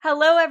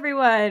Hello,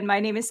 everyone. My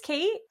name is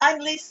Kate, I'm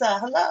Lisa.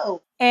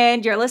 Hello.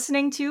 and you're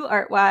listening to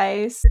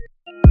Artwise.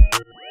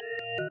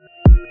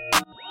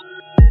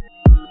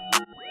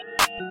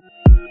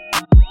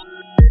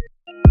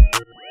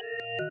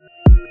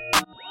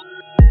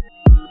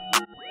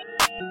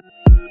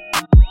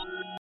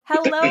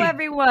 Hello,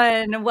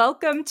 everyone.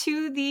 Welcome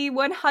to the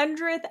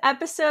 100th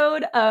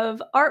episode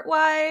of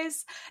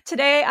Artwise.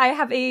 Today, I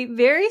have a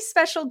very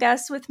special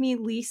guest with me,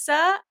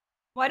 Lisa.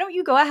 Why don't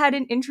you go ahead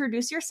and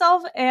introduce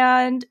yourself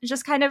and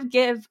just kind of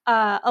give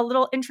a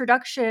little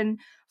introduction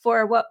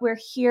for what we're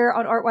here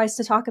on Artwise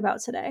to talk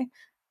about today?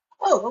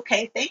 Oh,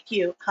 okay. Thank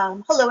you.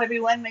 Hello,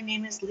 everyone. My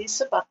name is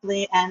Lisa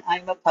Buckley, and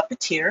I'm a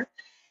puppeteer.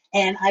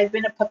 And I've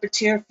been a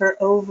puppeteer for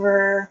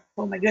over,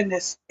 oh my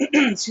goodness,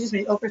 excuse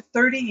me, over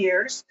 30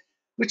 years,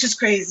 which is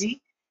crazy.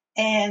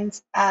 And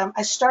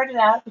I started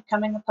out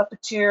becoming a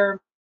puppeteer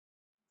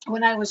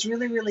when I was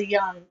really, really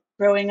young.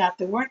 Growing up,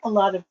 there weren't a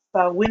lot of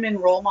women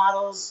role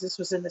models. This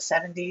was in the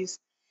 70s.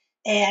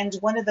 And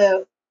one of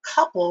the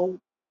couple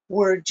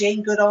were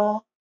Jane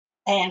Goodall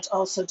and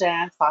also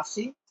Diane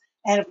Fossey,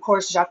 and of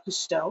course Jacques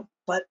Cousteau.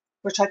 But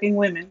we're talking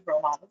women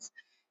role models.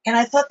 And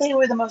I thought they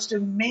were the most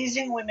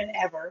amazing women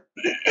ever.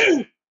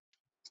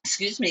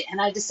 Excuse me. And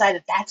I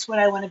decided that's what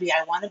I want to be.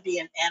 I want to be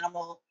an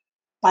animal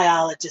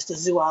biologist, a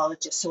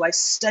zoologist. So I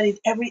studied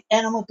every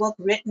animal book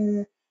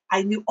written.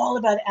 I knew all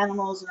about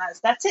animals, and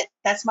that's it.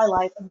 That's my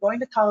life. I'm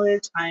going to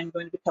college. I'm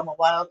going to become a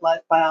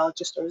wildlife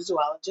biologist or a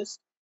zoologist.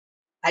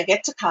 I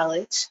get to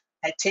college,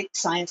 I take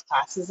science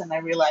classes, and I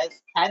realize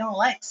I don't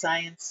like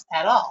science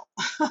at all.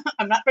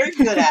 I'm not very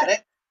good at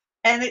it.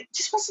 And it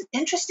just wasn't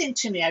interesting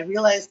to me. I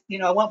realized,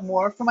 I want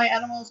more for my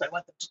animals. I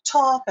want them to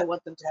talk. I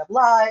want them to have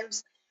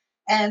lives.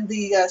 And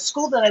the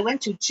school that I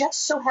went to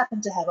just so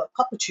happened to have a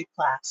puppetry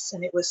class,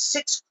 and it was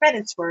 6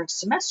 credits for a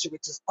semester,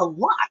 which is a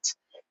lot.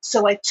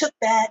 So I took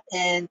that,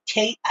 and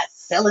Kate, I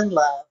fell in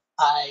love.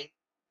 I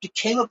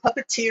became a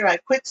puppeteer. I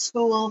quit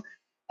school,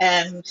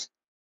 and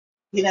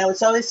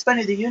it's always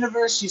funny. The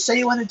universe, you say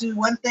you want to do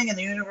one thing, and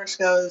the universe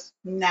goes,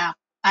 nah,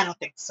 I don't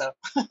think so.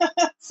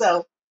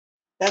 So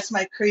that's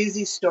my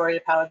crazy story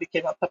of how I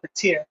became a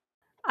puppeteer.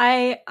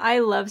 I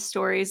love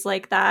stories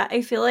like that.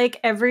 I feel like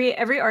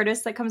every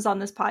artist that comes on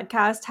this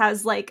podcast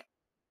has like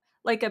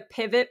a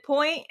pivot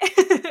point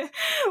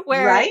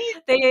where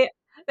Right?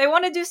 they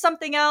want to do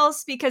something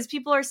else because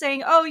people are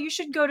saying, "Oh, you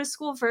should go to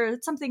school for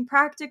something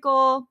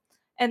practical."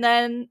 And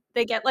then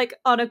they get like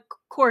on a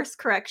course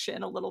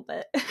correction a little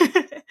bit.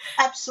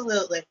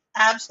 Absolutely.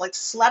 Abs like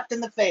slapped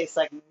in the face,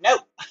 like, no,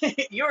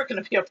 you're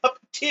going to be a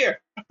puppeteer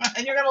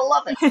and you're going to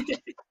love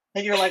it.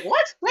 And you're like,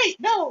 what? Wait,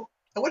 no,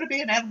 I want to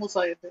be an animal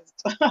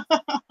scientist.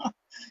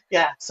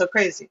 Yeah, so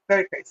crazy,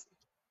 very crazy.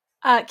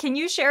 Can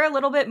you share a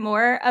little bit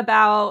more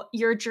about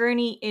your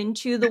journey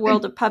into the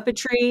world of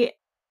puppetry?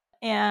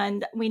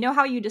 And we know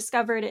how you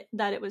discovered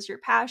that it was your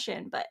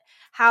passion, but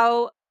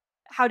how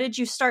how did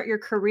you start your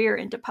career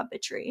into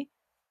puppetry?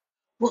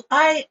 Well,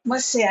 I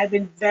must say I've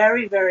been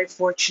very, very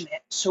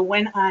fortunate. So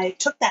when I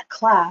took that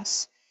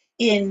class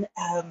in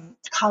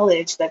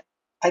college, that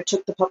I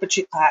took the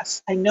puppetry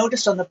class, I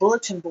noticed on the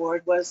bulletin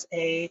board was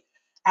a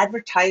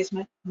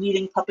advertisement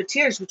needing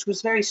puppeteers, which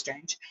was very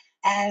strange.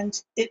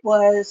 And it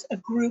was a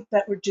group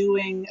that were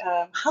doing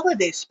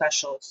holiday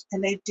specials,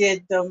 and they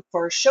did them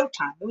for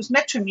Showtime. It was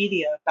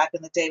Metromedia back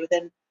in the day, but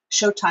then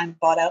Showtime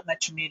bought out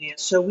Metromedia.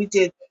 So we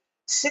did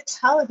 6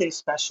 holiday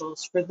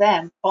specials for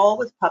them, all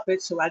with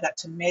puppets. So I got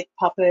to make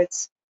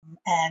puppets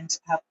and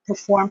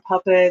perform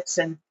puppets.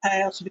 And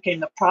I also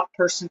became the prop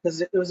person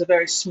because it was a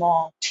very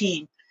small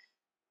team.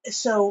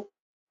 So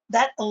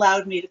that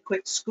allowed me to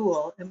quit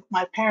school. And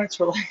my parents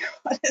were like,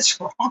 what is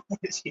wrong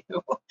with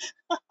you?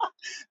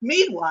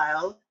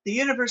 Meanwhile, the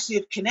University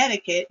of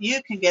Connecticut,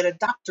 you can get a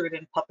doctorate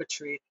in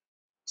puppetry.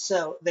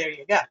 So there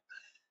you go.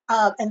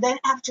 And then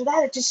after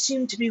that, it just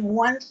seemed to be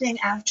one thing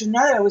after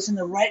another. I was in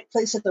the right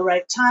place at the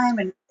right time.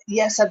 And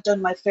yes, I've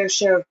done my fair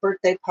share of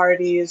birthday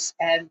parties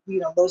and,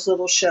 those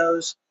little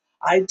shows.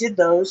 I did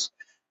those.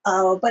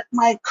 But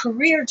my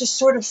career just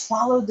sort of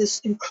followed this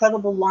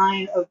incredible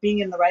line of being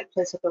in the right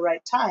place at the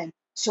right time.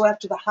 So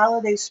after the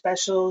holiday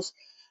specials,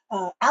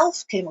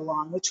 Alf came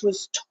along, which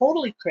was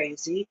totally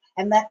crazy.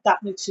 And that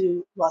got me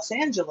to Los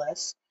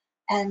Angeles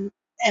and,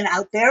 and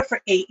out there for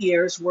 8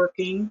 years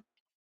working,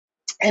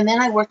 and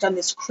then I worked on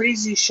this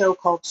crazy show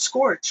called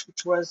Scorch,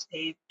 which was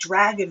a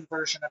dragon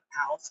version of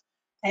Alf.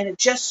 And it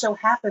just so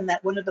happened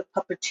that one of the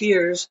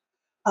puppeteers,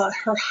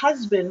 her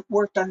husband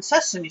worked on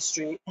Sesame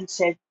Street and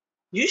said,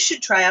 you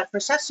should try out for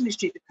Sesame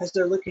Street because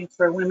they're looking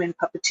for women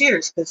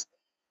puppeteers. Because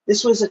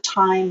this was a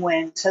time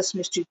when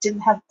Sesame Street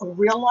didn't have a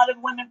real lot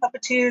of women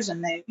puppeteers,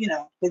 and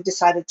they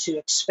decided to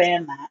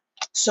expand that.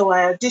 So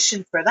I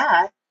auditioned for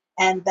that,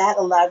 and that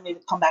allowed me to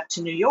come back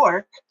to New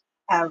York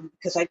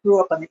because I grew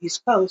up on the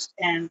East Coast,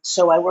 and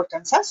so I worked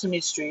on Sesame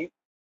Street.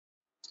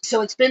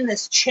 So it's been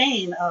this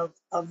chain of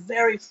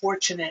very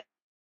fortunate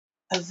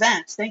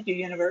events. Thank you,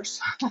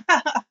 universe.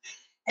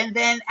 And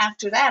then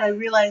after that, I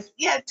realized,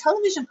 yeah,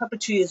 television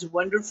puppetry is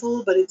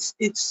wonderful, but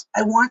it's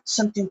I want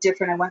something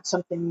different. I want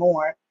something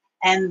more.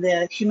 And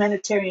the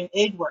humanitarian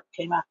aid work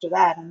came after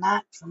that. And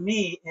that for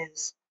me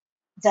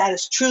that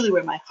is truly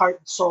where my heart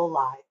and soul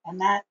lie.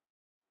 And that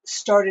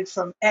started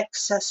from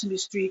ex Sesame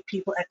Street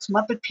people, ex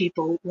Muppet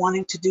people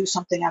wanting to do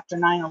something after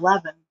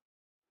 9/11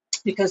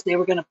 because they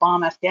were going to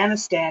bomb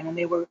Afghanistan and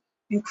they were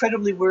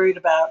incredibly worried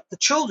about the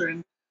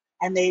children.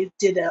 And they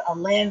did a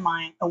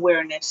landmine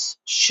awareness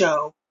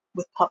show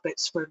with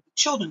puppets for the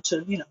children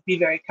to, be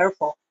very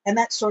careful. And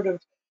that sort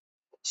of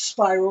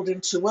spiraled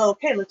into, well,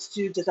 okay, let's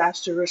do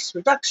disaster risk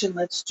reduction,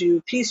 let's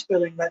do peace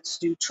building, let's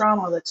do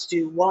trauma, let's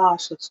do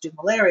WASH, let's do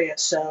malaria.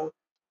 So,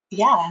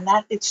 yeah, and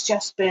that it's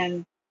just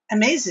been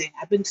amazing.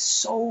 I've been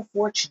so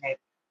fortunate,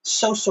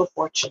 so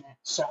fortunate.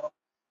 So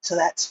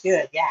that's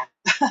good. Yeah.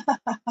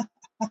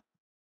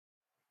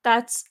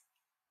 That's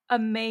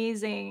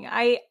amazing.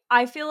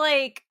 I feel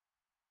like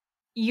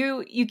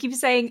you keep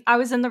saying I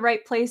was in the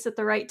right place at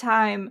the right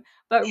time,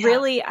 but Yeah.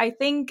 really I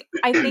think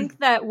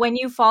that when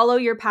you follow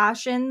your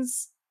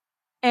passions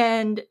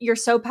and you're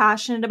so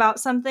passionate about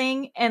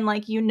something and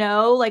like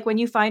like when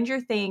you find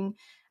your thing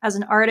as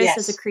an artist,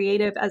 as a Yes.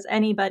 creative, as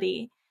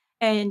anybody,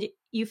 and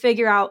you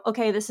figure out,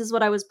 okay, this is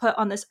what I was put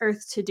on this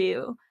earth to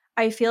do.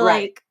 I feel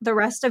Right. like the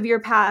rest of your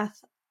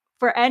path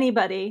for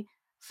anybody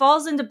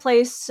falls into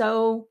place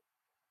so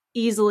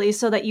easily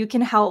so that you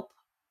can help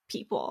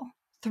people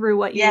through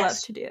what you love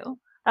Yes. to do.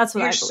 That's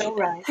what You're I so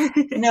believe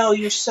right. in. No,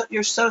 you're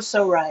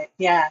so right.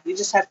 Yeah. You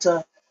just have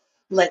to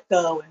let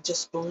go and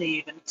just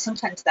believe. And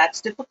sometimes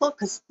that's difficult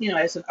because,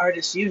 as an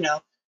artist,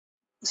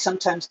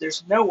 sometimes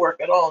there's no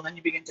work at all, and then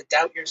you begin to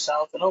doubt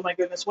yourself and, oh my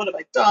goodness, what have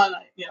I done?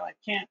 I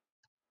can't,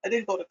 I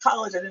didn't go to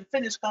college, I didn't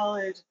finish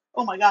college,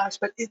 oh my gosh.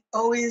 But it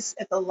always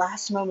at the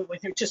last moment when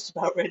you're just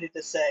about ready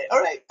to say, all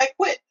right, I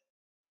quit,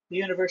 the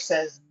universe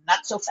says,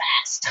 not so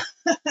fast.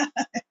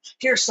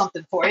 Here's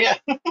something for you.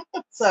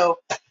 So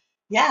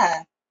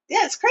yeah,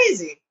 yeah, it's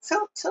crazy,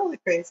 so totally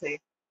crazy.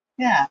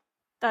 Yeah.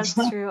 That's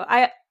true.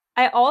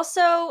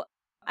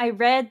 I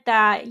read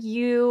that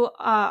you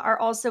are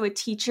also a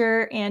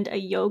teacher and a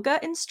yoga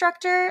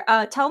instructor.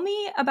 Tell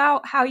me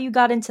about how you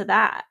got into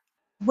that.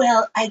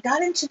 Well, I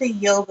got into the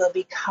yoga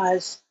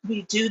because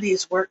we do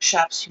these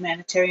workshops,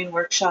 humanitarian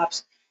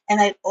workshops, and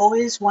I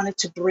always wanted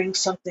to bring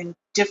something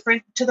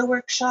different to the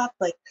workshop.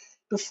 Like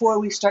before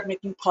we start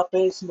making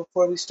puppets and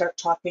before we start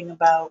talking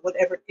about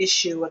whatever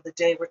issue of the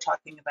day we're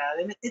talking about.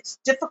 And it's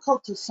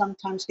difficult to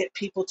sometimes get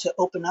people to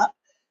open up.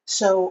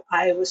 So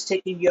I was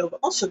taking yoga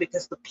also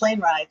because the plane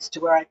rides to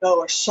where I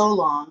go are so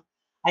long.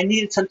 I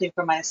needed something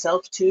for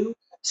myself too.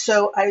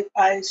 So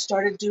I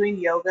started doing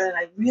yoga and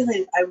I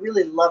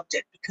really loved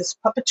it because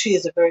puppetry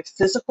is a very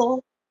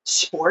physical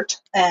sport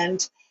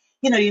and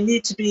you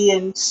need to be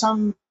in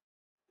some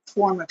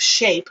form of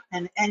shape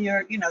and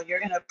you're in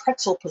a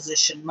pretzel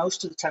position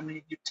most of the time when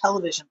you do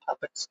television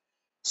puppets.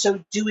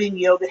 So doing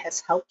yoga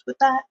has helped with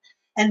that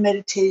and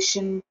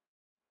meditation.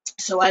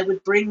 So I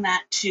would bring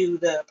that to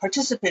the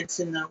participants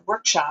in the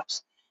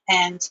workshops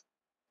and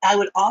I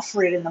would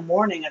offer it in the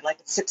morning at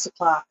 6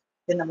 o'clock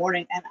in the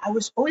morning. And I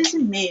was always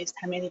amazed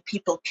how many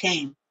people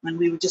came when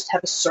we would just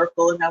have a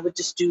circle and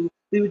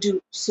we would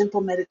do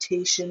simple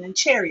meditation and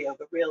chair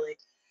yoga really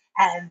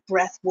and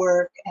breath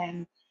work.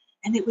 And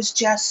it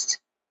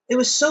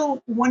was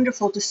so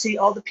wonderful to see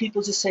all the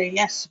people just say,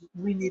 yes,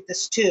 we need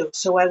this too.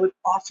 So I would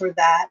offer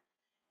that.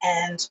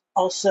 And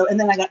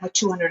then I got my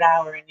 200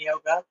 hour in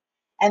yoga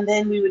and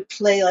then we would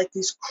play like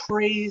these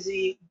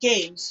crazy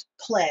games.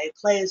 Play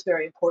is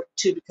very important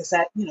too because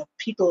that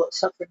people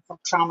suffering from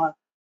trauma,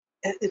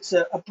 it's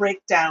a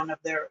breakdown of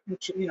their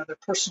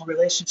personal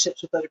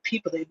relationships with other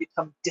people. They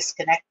become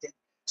disconnected.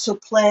 So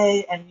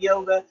play and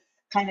yoga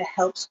kind of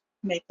helps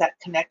make that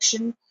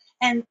connection.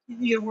 And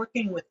you're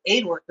working with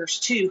aid workers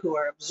too who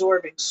are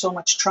absorbing so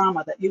much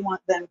trauma that you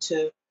want them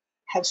to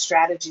have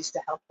strategies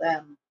to help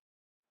them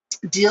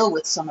deal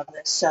with some of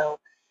this. So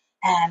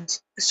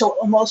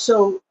I'm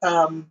also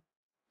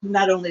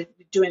not only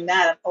doing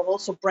that, I've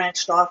also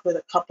branched off with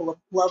a couple of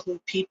lovely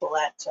people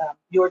at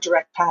Your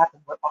Direct Path,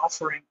 and we're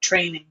offering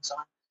trainings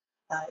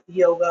on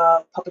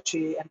yoga,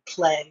 puppetry, and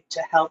play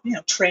to help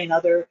train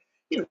other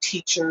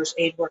teachers,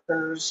 aid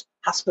workers,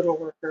 hospital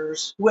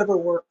workers, whoever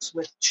works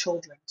with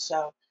children.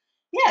 So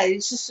yeah,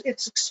 it's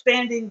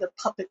expanding the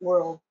puppet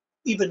world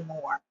even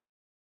more.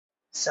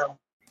 So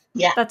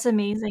yeah. That's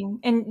amazing.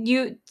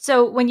 And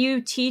so when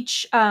you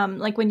teach,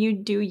 like when you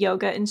do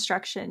yoga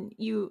instruction,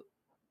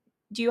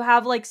 do you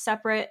have like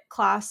separate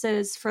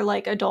classes for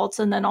like adults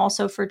and then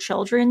also for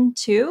children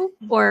too?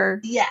 Or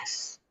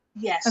Yes,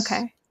 yes,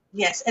 okay,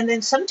 yes. And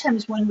then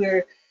sometimes when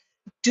we're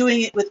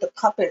doing it with the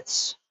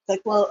puppets,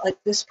 like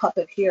this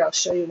puppet here, I'll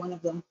show you one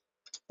of them.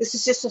 This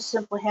is just a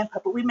simple hand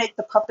puppet. We make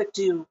the puppet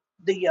do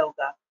the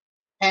yoga,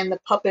 and the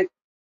puppet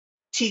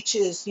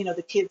teaches,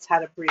 the kids how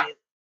to breathe.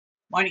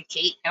 Morning,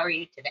 Kate. How are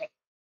you today?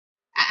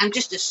 I'm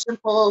just a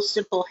simple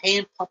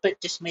hand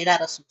puppet, just made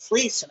out of some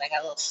fleece, and I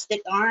got little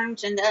stick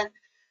arms,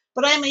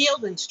 but I'm a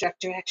yoga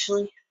instructor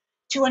actually.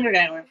 200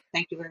 hour.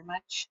 Thank you very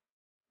much.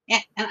 Yeah,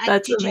 and I can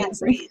that's teach you how to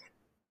amazing. breathe.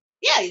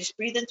 Yeah, you just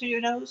breathe in through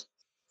your nose,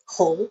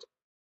 hold,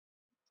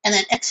 and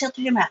then exhale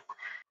through your mouth.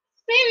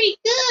 Very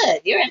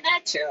good. You're a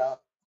natural.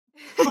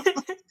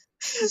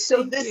 So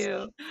Thank this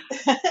you.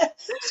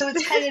 so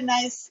it's kind of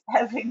nice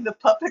having the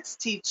puppets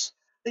teach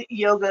the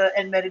yoga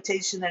and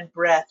meditation and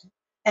breath,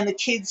 and the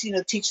kids,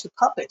 teach the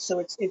puppet. So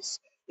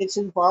it's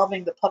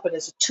involving the puppet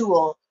as a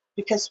tool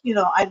because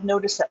I've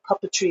noticed that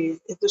puppetry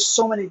there's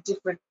so many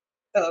different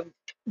um,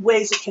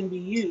 ways it can be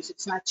used.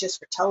 It's not just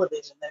for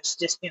television. There's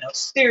just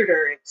it's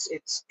theater.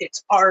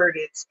 It's art.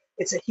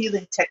 It's a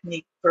healing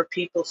technique for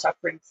people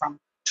suffering from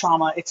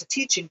trauma. It's a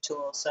teaching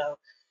tool. So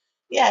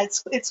yeah,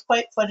 it's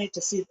quite funny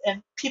to see,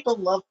 and people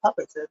love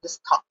puppets. They just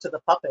talk to the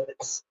puppet.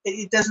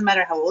 It doesn't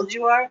matter how old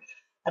you are.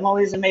 I'm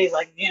always amazed,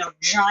 like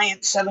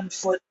giant 7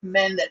 foot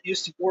men that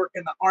used to work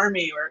in the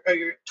army, or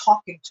you're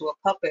talking to a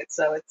puppet.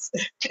 So it's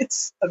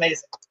it's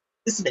amazing.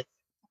 This is it.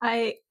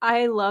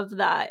 I love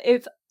that.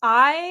 If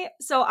I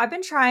so I've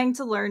been trying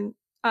to learn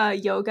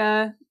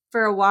yoga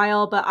for a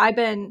while, but I've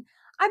been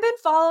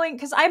following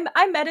because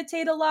I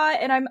meditate a lot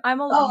and I'm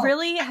a Oh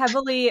really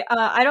heavily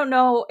I don't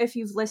know if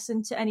you've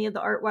listened to any of the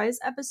Artwise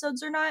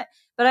episodes or not,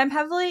 but I'm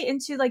heavily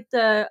into like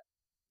the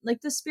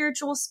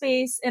spiritual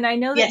space, and I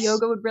know that yes,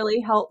 yoga would really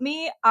help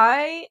me.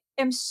 I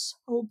am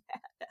so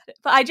bad at it,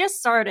 but I just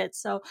started,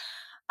 so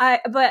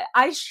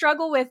I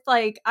struggle with,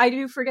 like, I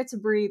do forget to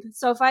breathe.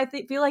 So if I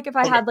feel like if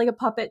I okay. had like a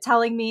puppet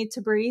telling me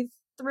to breathe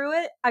through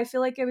it, I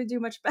feel like it would do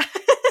much better.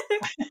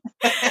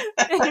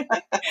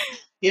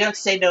 You don't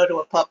say no to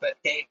a puppet,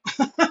 Kate.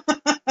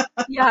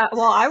 Yeah,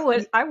 well, I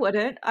wouldn't.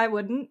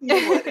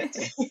 You wouldn't.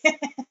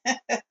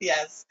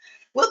 Yes.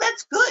 Well,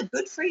 that's good.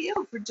 Good for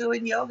you for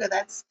doing yoga.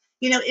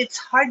 It's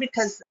hard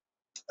because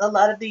a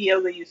lot of the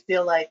yoga you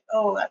feel like,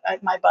 oh,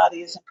 my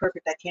body isn't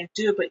perfect, I can't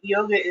do it. But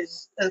yoga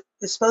is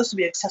supposed to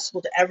be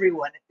accessible to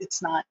everyone.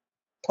 It's not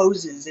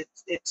poses.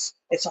 It's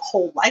a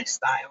whole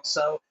lifestyle.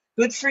 So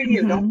good for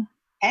you. Don't Mhm.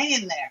 hang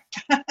in there.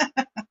 Hang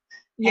in.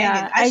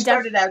 Yeah, I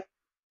started out.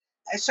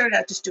 I started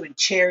out just doing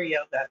chair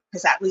yoga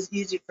because that was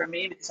easy for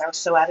me because I was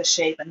so out of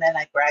shape, and then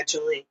I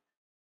gradually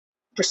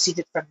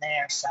proceeded from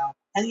there. So,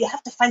 and you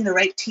have to find the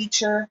right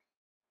teacher.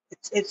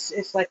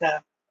 It's like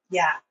a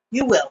yeah,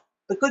 you will.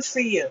 But good for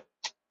you.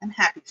 I'm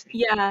happy for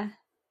you. yeah.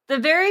 The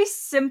very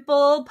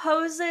simple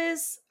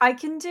poses I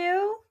can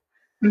do.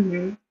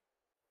 Hmm.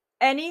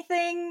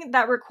 Anything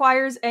that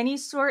requires any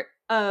sort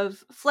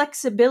of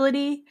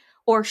flexibility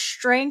or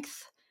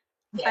strength,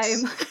 I'm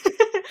Yes.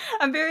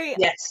 I'm very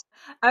Yes.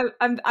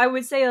 I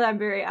would say that I'm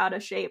very out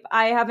of shape.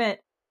 I haven't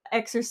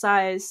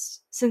exercised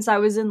since I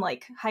was in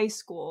like high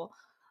school.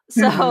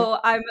 Hmm. So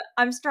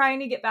I'm trying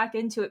to get back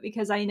into it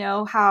because I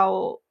know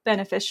how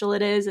beneficial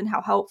it is and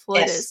how helpful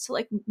it Yes. is to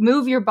like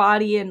move your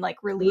body and like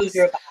Move release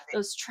your body.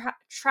 those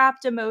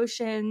trapped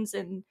emotions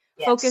and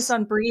focus Yes.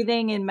 on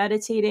breathing and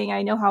meditating.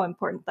 I know how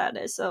important that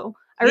is. So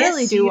I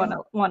really Yes, do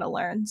want to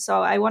learn.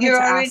 So I wanted you're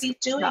to ask already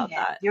doing about it.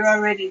 that. You're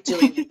already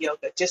doing it,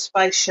 yoga. Just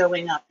by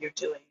showing up, you're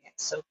doing it.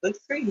 So good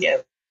for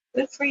you.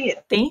 Good for you.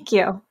 Thank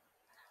you.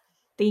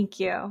 Thank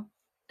you.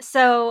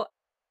 So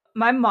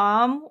my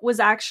mom was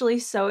actually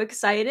so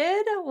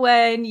excited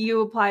when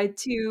you applied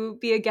to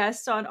be a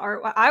guest on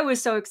Art. I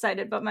was so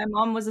excited, but my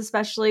mom was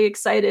especially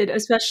excited,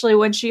 especially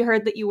when she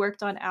heard that you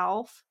worked on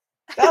Alf.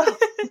 Oh,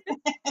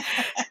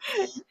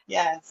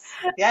 yes.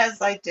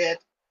 Yes, I did.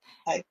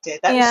 I did.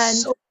 That was And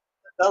so,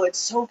 oh, it's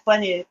so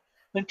funny.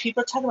 When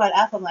people talk about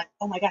Apple, I'm like,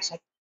 oh my gosh,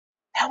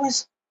 that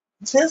was,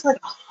 it feels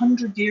like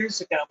 100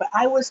 years ago, but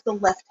I was the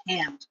left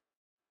hand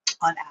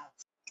on Apple.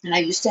 And I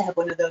used to have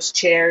one of those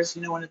chairs,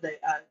 one of the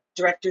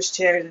director's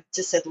chairs that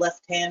just said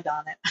left hand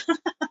on it,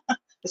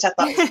 which I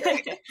thought was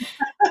great.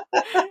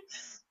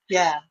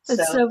 Yeah, it's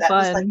so so that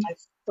was like fun. my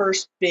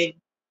first big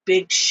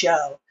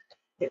show.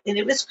 And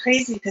it was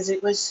crazy because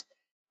it was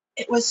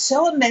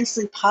so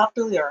immensely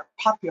popular,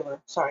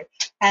 sorry,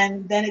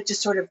 and then it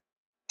just sort of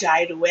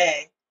died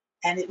away.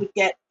 And it would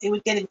get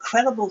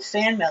incredible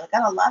fan mail. It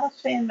got a lot of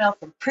fan mail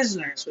from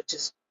prisoners, which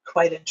is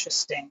quite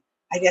interesting.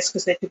 I guess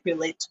because they could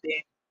relate to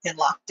being in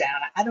lockdown.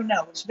 I don't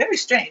know. It was very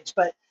strange,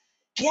 but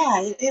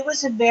yeah, it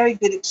was a very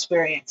good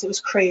experience. It was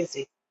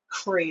crazy,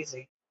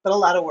 crazy, but a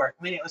lot of work.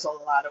 I mean, it was a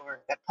lot of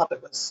work. That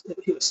puppet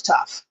he was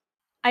tough.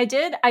 I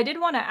did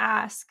want to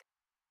ask,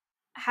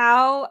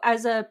 how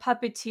as a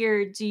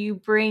puppeteer do you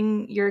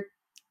bring your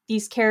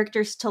these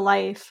characters to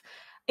life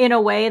in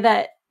a way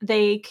that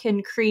they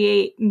can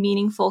create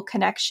meaningful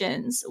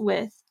connections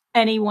with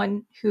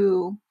anyone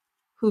who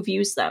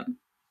views them?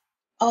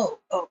 Oh.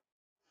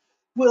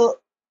 Well,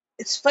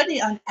 it's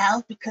funny on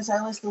Alf because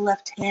I was the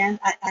left hand.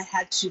 I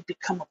had to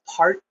become a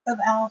part of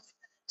Alf.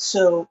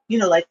 So,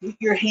 like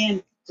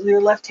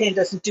your left hand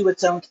doesn't do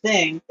its own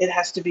thing. It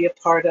has to be a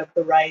part of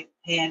the right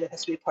hand. It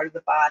has to be a part of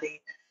the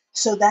body.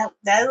 So that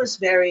was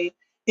very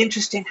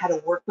interesting how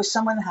to work with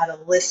someone, how to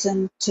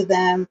listen to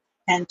them,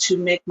 and to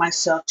make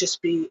myself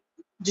just be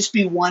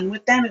one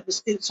with them.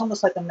 It's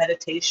almost like a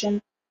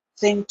meditation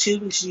thing too,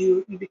 because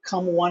you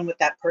become one with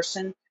that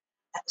person.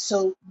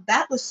 So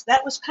that was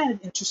kind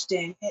of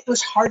interesting. It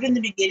was hard in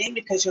the beginning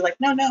because you're like,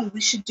 no, we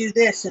should do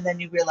this, and then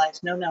you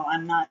realize, no,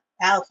 I'm not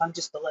Alf. I'm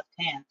just the left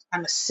hand.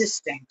 I'm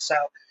assisting. So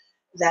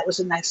that was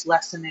a nice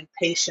lesson in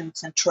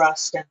patience and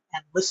trust and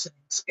listening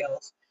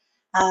skills.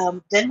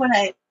 Then when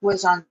I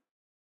was on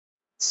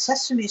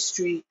Sesame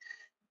Street,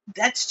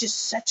 that's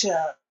just such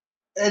a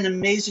an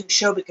amazing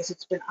show because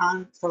it's been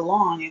on for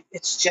long.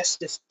 It's just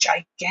this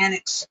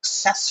gigantic,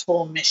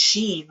 successful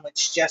machine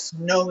which just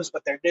knows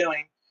what they're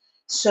doing.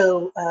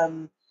 So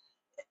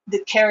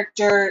the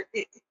character,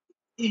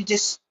 you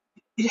just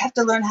you have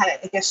to learn how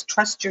to, I guess,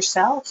 trust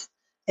yourself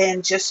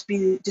and just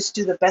do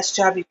the best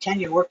job you can.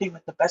 You're working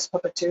with the best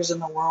puppeteers in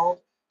the world,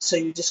 so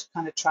you just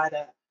kind of try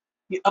to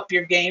you up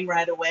your game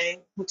right away,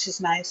 which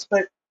is nice.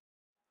 But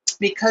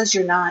because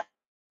you're not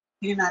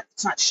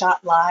it's not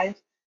shot live,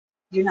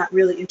 you're not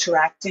really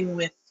interacting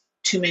with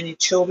too many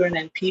children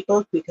and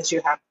people because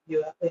we have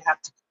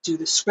to do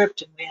the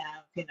script, and we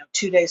have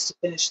 2 days to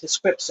finish the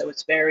script, so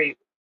it's very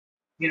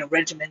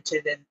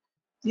regimented, and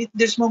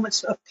there's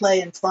moments of play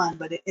and fun,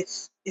 but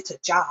it's a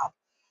job.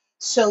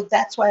 So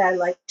that's why I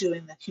like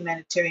doing the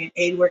humanitarian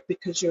aid work,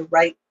 because you're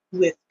right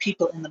with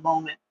people in the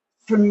moment.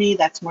 For me,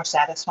 that's more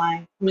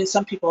satisfying. I mean,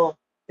 some people,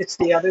 it's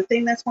the other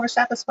thing that's more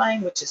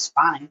satisfying, which is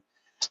fine.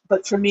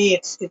 But for me,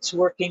 it's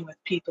working with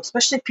people,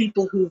 especially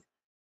people who've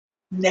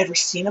never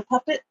seen a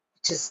puppet,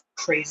 which is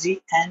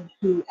crazy, and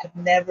who have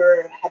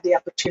never had the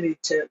opportunity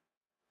to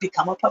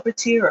become a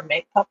puppeteer or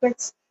make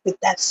puppets.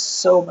 That's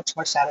so much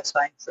more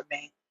satisfying for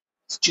me.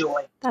 It's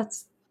joy.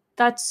 That's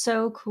that's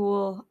so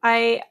cool.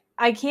 I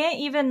can't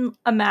even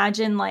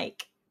imagine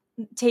like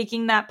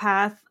taking that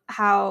path.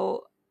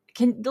 How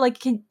can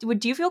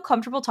would you feel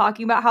comfortable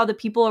talking about how the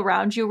people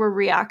around you were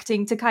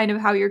reacting to kind of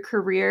how your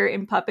career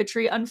in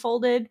puppetry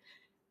unfolded?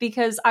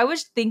 Because I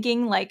was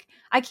thinking like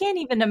I can't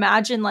even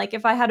imagine like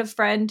if I had a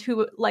friend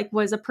who like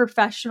was a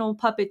professional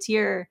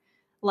puppeteer,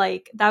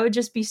 like that would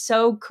just be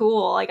so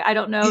cool. Like I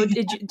don't know,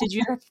 did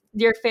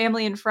your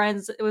family and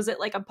friends, was it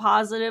like a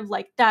positive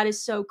like that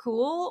is so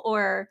cool,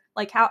 or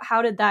like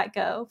how did that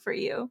go for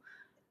you?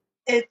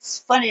 It's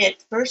funny.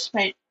 At first,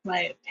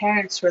 my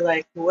parents were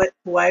like, "What?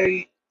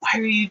 Why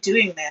are you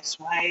doing this?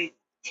 Why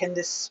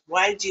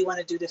do you want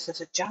to do this as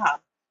a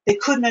job?" They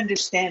couldn't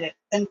understand it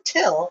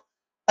until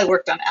I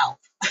worked on Elf,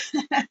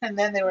 and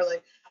then they were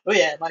like, "Oh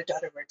yeah, my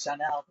daughter works on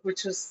Elf,"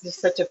 which was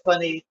just such a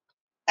funny.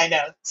 I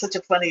know, such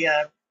a funny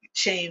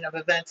chain of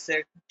events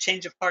there,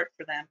 change of heart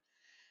for them.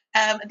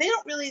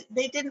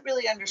 They didn't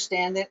really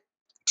understand it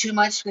too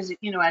much because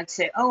I'd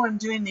say, "Oh, I'm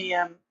doing the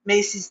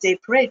Macy's Day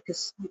Parade,"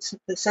 because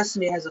the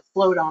Sesame has a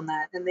float on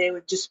that, and they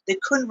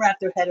couldn't wrap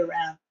their head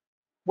around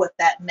what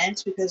that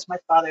meant, because my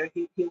father,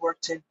 he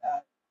worked at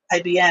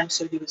IBM,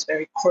 so he was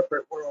very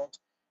corporate world,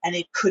 and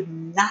he could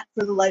not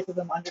for the life of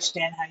him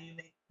understand how you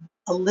make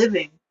a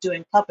living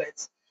doing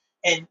puppets.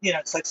 And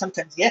it's like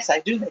sometimes, yes, I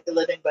do make a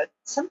living, but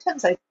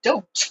sometimes I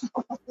don't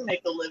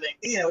make a living.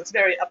 It's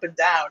very up and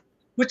down,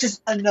 which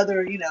is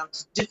another,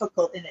 it's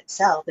difficult in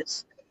itself.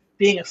 It's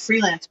being a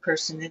freelance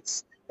person.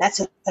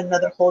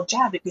 Another whole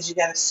job, because you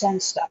got to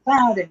send stuff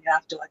out and you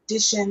have to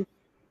audition.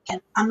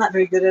 And I'm not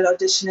very good at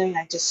auditioning.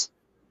 I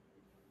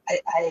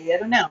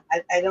don't know.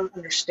 I don't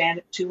understand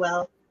it too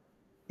well.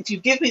 If you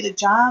give me the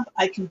job,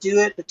 I can do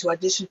it, but to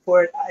audition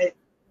for it, I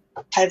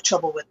have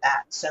trouble with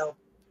that. So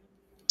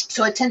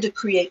I tend to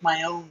create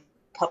my own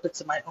puppets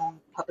and my own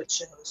puppet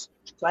shows,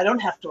 so I don't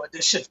have to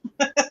audition.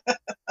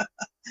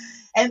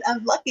 And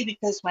I'm lucky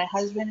because my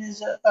husband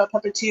is a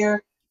puppeteer,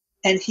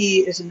 and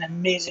he is an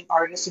amazing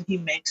artist, and he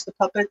makes the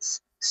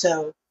puppets.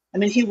 So I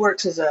mean, he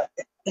works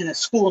in a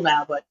school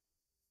now, but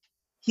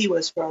he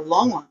was for a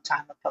long, long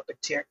time a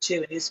puppeteer too,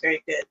 and he's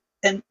very good.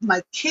 And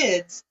my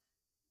kids,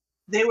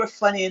 they were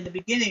funny in the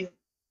beginning.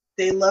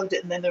 They loved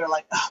it, and then they were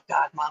like, "Oh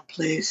God, Mom,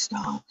 please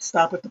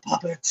stop with the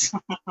puppets."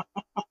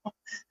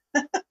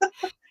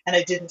 And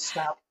I didn't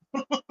stop.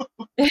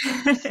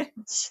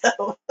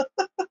 So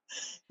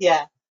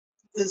yeah,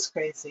 it was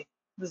crazy.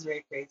 It was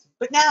very crazy.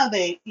 But now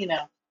they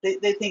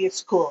think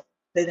it's cool.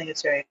 They think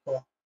it's very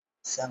cool.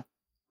 So,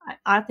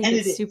 I think and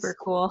it it's super is.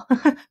 cool.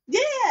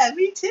 Yeah,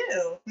 me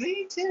too.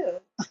 Me too.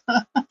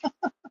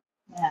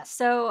 Yeah.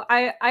 So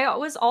I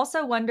was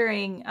also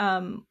wondering,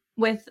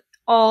 with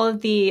all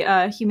of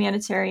the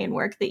humanitarian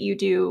work that you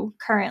do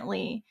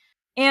currently,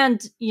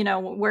 and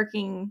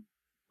working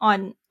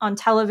on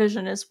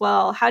television as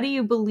well, how do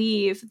you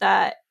believe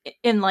that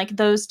in like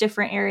those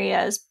different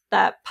areas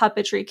that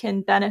puppetry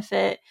can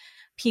benefit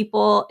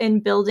people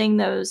in building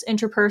those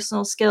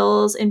interpersonal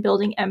skills, in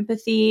building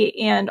empathy,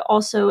 and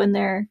also in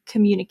their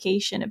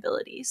communication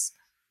abilities?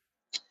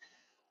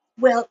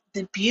 Well,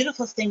 the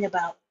beautiful thing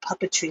about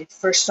puppetry,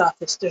 first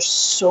off, is there's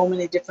so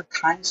many different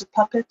kinds of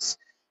puppets,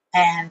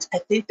 and I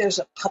think there's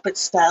a puppet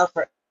style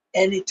for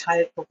any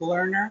type of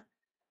learner.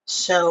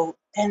 So,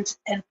 and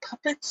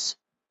puppets,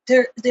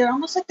 they're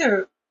almost like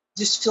they're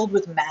just filled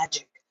with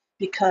magic,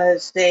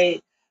 because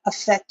they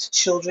affect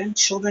children.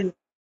 Children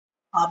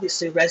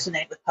obviously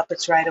resonate with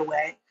puppets right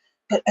away,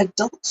 but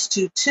adults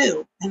do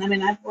too. And I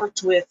mean, I've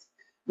worked with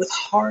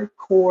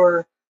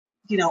hardcore,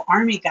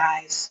 army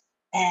guys,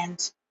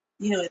 and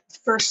the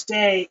first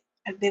day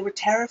they were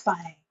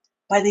terrifying.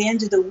 By the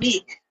end of the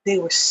week, they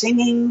were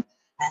singing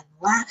and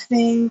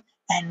laughing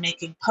and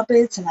making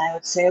puppets. And I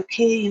would say,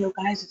 okay,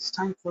 guys, it's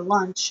time for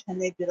lunch.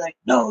 And they'd be like,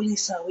 no,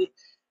 Lisa,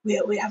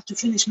 we have to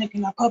finish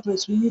making our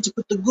puppets. We need to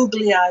put the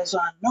googly eyes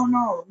on. No,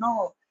 no,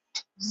 no.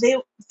 They,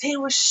 they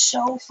were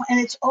so fun. And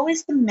it's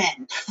always the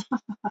men.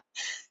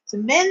 So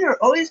men are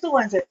always the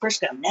ones that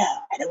first go, no,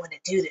 I don't want to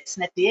do this.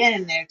 And at the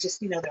end, they're just,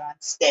 they're on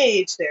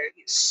stage, they're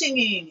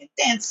singing and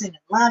dancing and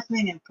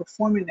laughing and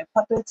performing their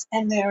puppets,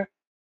 and they're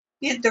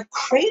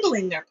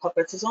cradling their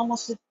puppets as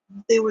almost if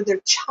they were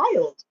their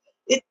child.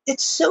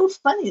 It's so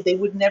funny. They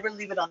would never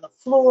leave it on the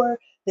floor.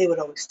 They would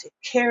always take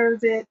care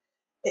of it.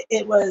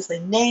 They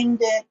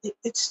named it.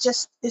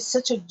 It's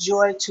such a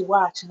joy to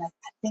watch. And I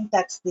think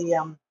that's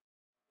the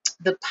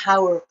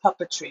power of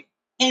puppetry.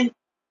 And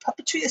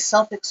puppetry is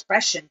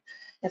self-expression.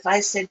 If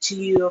I said to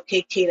you,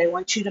 okay, Kate, I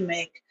want you to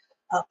make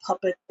a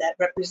puppet that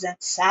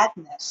represents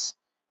sadness,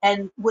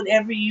 and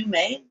whatever you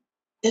made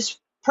is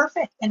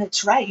perfect and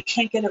it's right. You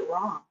can't get it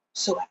wrong.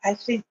 So I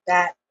think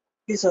that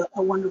is a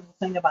wonderful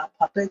thing about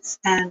puppets.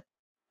 And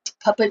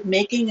puppet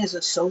making is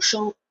a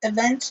social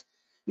event.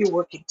 You're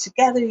working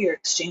together, you're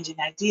exchanging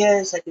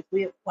ideas. Like if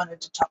we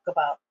wanted to talk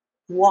about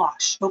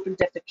wash, open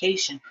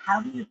defecation,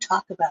 how do you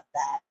talk about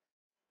that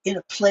in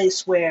a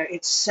place where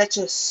it's such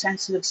a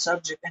sensitive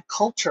subject and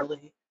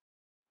culturally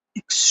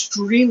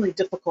extremely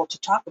difficult to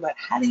talk about?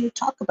 How do you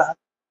talk about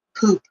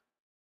poop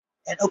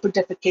and open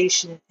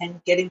defecation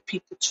and getting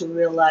people to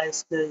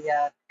realize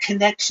the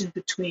connection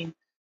between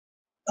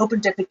open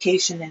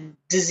defecation and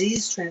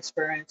disease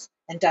transference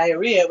and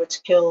diarrhea,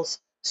 which kills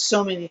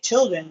so many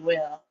children?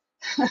 Well,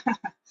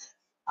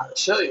 I'll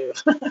show you.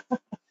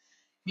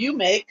 You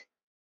make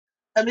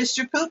a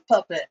Mr. Poop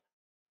puppet.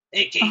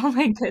 Hey, Kate, Oh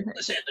my goodness.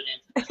 what's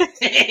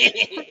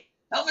happening?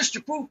 Oh,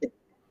 Mr. Poop.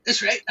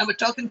 That's right. I'm a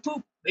talking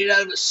poop made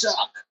out of a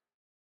sock.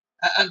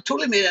 I'm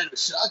totally made out of a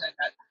sock. I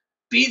got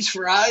beads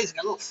for eyes. I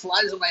got little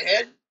flies on my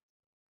head.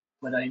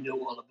 But I know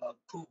all about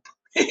poop.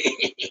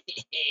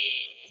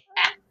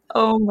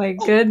 Oh my Oh,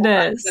 hold on.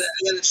 goodness.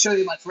 I gotta show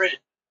you my friend.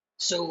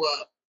 So,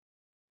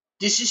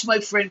 this is my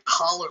friend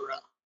Cholera.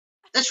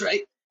 That's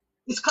right.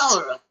 It's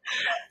Cholera.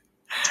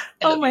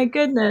 I Oh love my you.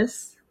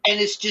 goodness.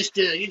 And it's just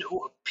a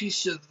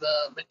piece of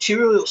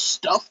material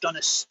stuffed on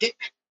a stick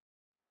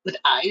with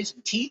eyes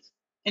and teeth,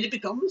 and it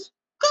becomes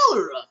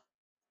Cholera.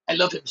 I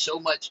love him so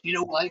much. Do you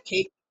know why,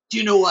 Kate? Do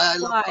you know why I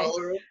love Why?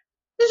 Cholera?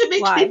 Because it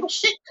makes Why? people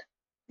sick.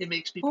 It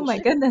makes Oh people my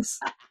sick. goodness.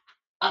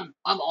 I'm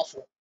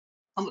awful.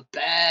 I'm a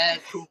bad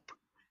poop.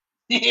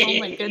 Oh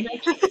my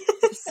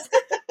goodness.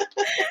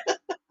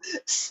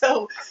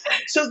 so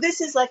so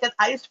this is like an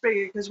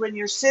icebreaker, because when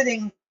you're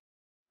sitting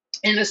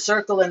in a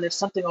circle, and there's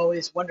something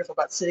always wonderful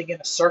about sitting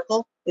in a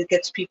circle, it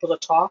gets people to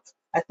talk.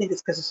 I think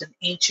it's because it's an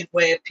ancient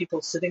way of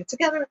people sitting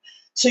together.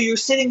 So you're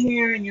sitting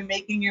here and you're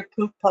making your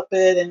poop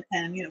puppet, and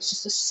it's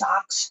just a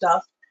sock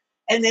stuff,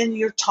 and then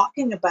you're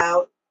talking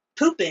about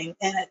pooping.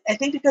 And I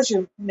think because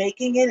you're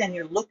making it and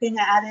you're looking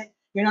at it,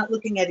 you're not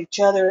looking at each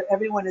other.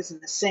 Everyone is in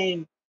the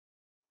same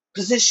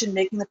position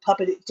making the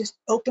puppet. It just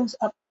opens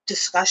up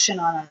discussion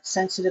on a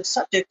sensitive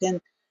subject,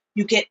 and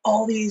you get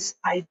all these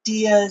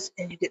ideas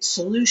and you get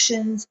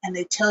solutions. And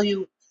they tell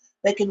you,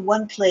 like in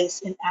one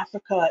place in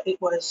Africa, it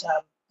was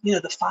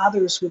the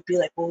fathers would be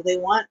like, well, they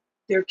want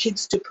their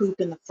kids to poop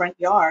in the front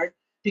yard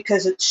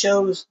because it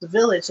shows the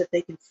village that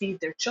they can feed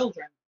their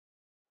children.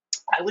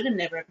 I would have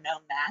never have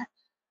known that.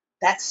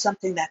 That's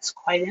something that's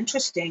quite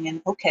interesting.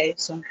 And okay,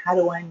 so how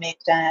do I make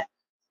that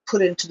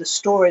put into the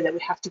story that we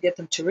have to get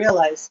them to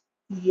realize,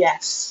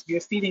 yes,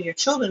 you're feeding your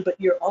children, but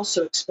you're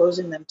also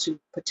exposing them to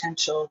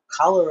potential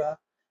cholera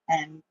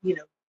and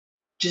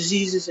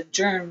diseases and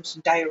germs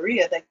and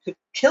diarrhea that could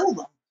kill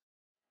them.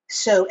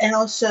 So, and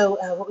also,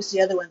 what was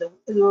the other one?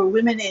 There were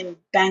women in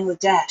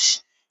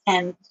Bangladesh,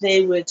 and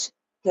they would,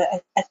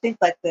 I think,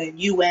 like the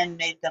UN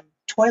made them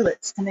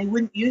toilets, and they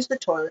wouldn't use the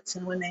toilets.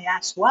 And when they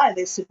asked why,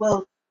 they said,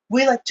 "Well,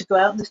 we like to go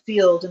out in the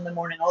field in the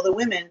morning, all the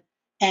women,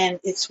 and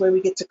it's where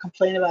we get to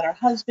complain about our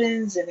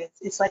husbands, and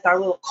it's like our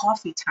little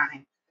coffee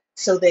time."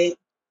 So they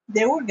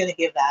weren't going to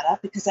give that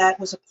up because that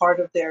was a part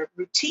of their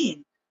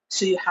routine.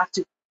 So you have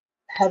to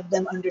have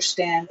them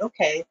understand,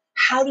 okay,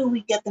 how do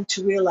we get them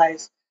to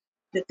realize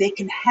that they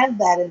can have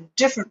that in a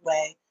different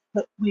way,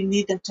 but we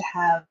need them to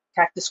have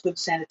practice good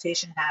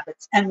sanitation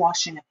habits and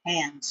washing of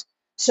hands.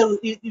 So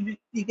you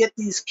get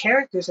these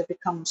characters that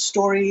become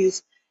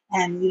stories,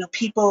 and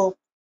people,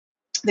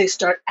 they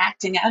start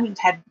acting. I mean,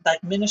 had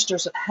like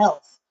ministers of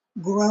health,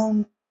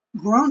 grown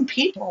grown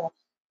people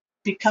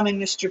becoming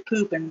Mr.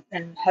 Poop, and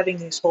having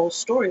these whole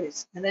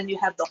stories. And then you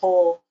have the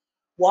whole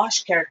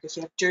wash characters.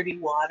 You have dirty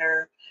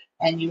water,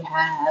 and you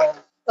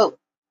have the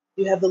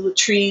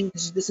latrine,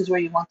 because this is where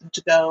you want them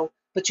to go,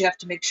 but you have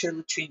to make sure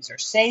latrines are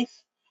safe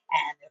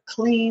and they're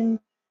clean,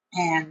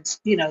 and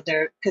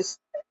they're, because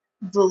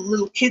the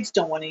little kids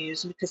don't want to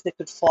use them because they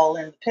could fall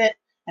in the pit,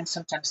 and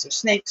sometimes there's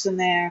snakes in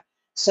there.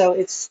 So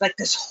it's like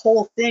this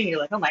whole thing. You're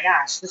like, oh my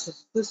gosh, this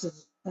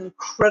is an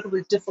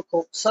incredibly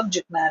difficult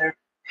subject matter.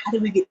 How do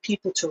we get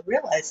people to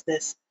realize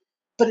this?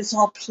 But it's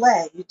all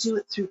play. You do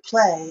it through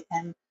play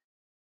and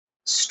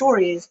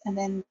stories, and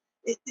then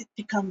it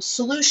becomes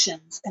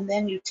solutions. And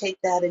then you take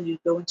that and you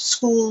go into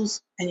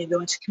schools and you go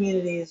into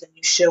communities and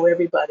you show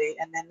everybody.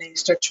 And then they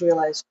start to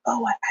realize,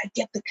 oh, I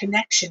get the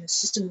connection.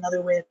 It's just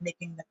another way of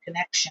making the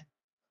connection.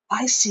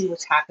 I see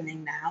what's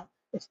happening now.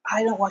 If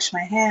I don't wash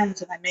my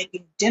hands and I'm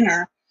making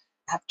dinner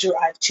after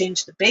I've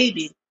changed the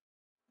baby,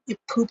 your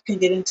poop can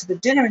get into the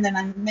dinner and then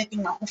I'm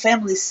making my whole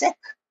family sick.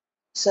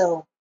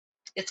 So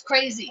it's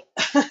crazy.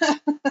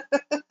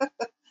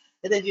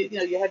 And then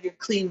you have your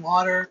clean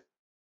water,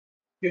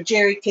 your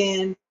jerry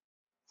can.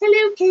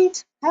 Hello,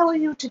 Kate. How are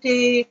you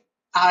today?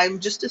 I'm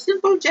just a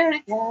simple jerry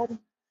can.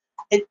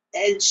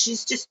 And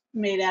she's just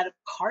made out of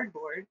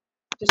cardboard,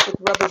 just with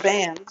rubber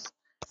bands.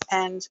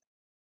 And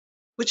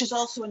which is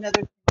also another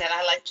thing that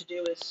I like to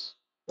do is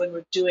when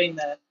we're doing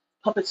the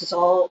puppets, is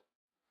all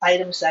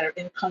items that are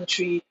in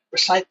country,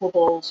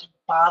 recyclables,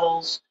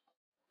 bottles,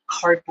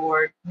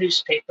 cardboard,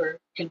 newspaper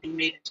can be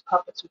made into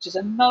puppets, which is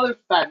another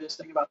fabulous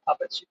thing about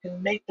puppets. You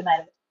can make them out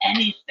of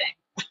anything.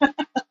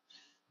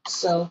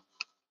 So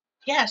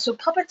yeah, so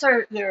puppets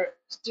are they're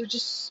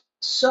just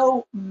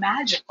so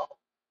magical,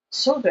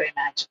 so very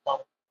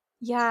magical.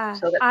 Yeah.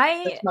 So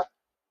that's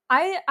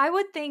my I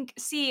would think,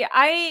 see,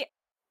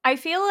 I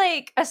feel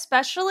like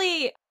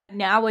especially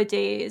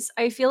nowadays,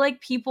 I feel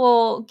like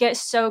people get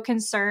so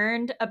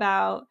concerned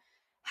about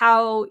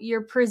how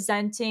you're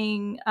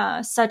presenting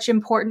such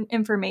important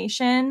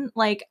information.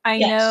 Like I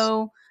yes,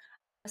 know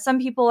some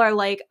people are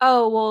like,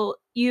 "Oh, well,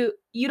 you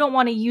don't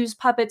want to use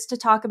puppets to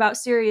talk about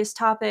serious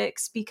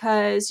topics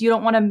because you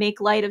don't want to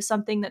make light of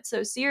something that's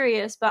so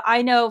serious." But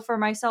I know for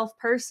myself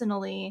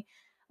personally,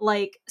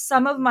 like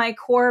some of my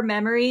core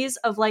memories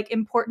of like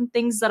important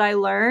things that I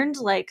learned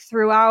like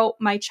throughout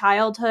my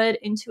childhood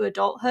into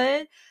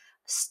adulthood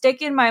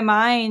stick in my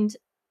mind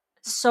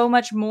so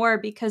much more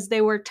because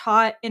they were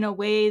taught in a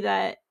way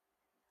that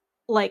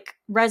like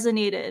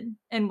resonated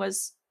and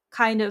was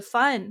kind of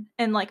fun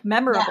and like yeah,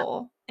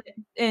 memorable.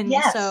 And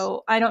yes.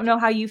 so I don't know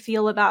how you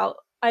feel about,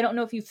 I don't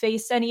know if you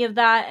faced any of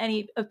that,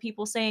 any of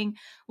people saying,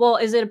 well,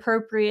 is it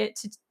appropriate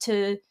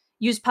to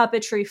use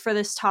puppetry for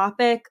this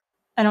topic?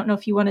 I don't know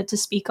if you wanted to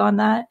speak on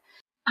that.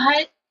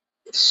 I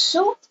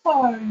so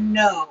far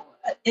no.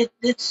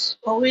 It's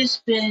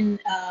always been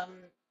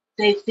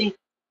they think,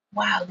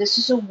 wow, this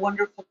is a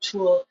wonderful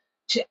tool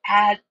to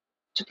add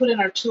to put in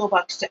our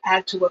toolbox to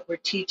add to what we're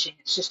teaching.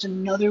 It's just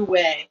another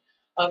way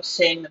of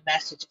saying the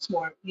message. It's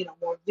more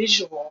more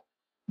visual.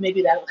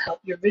 Maybe that'll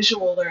help your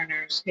visual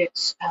learners.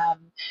 It's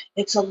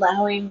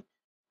allowing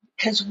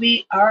because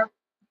we are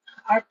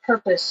our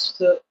purpose,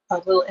 the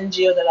little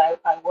NGO that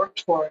I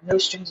worked for, No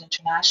Strings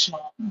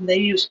International, they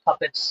use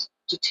puppets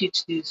to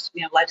teach these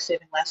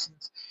life-saving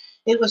lessons.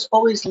 It was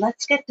always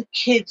let's get the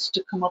kids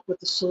to come up with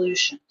the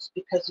solutions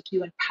because if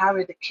you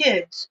empower the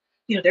kids,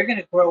 they're going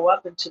to grow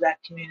up into that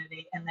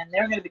community and then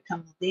they're going to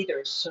become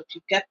leaders. So if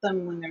you get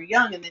them when they're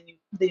young and then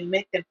you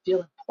make them feel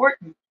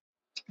important,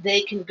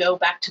 they can go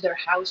back to their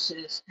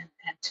houses and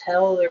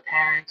tell their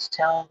parents,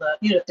 tell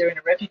if they're in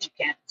a refugee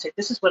camp, and say,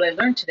 this is what I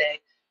learned today.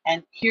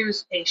 And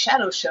here's a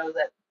shadow show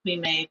that we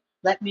made.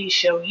 Let me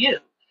show you.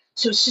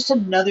 So it's just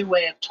another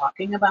way of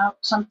talking about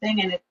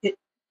something. And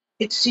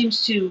it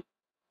seems to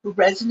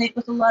resonate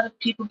with a lot of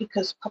people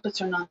because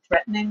puppets are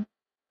non-threatening.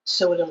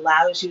 So it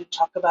allows you to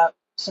talk about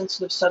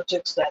sensitive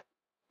subjects that,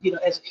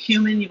 as a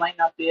human, you might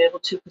not be able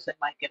to because they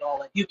might get all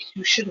like,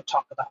 you shouldn't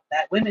talk about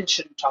that. Women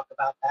shouldn't talk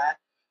about that.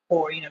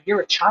 Or,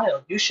 you're a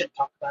child, you shouldn't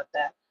talk about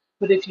that.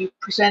 But if you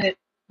present it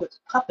with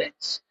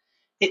puppets,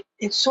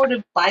 it sort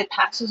of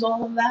bypasses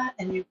all of that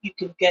and you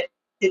can get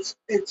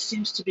it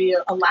seems to be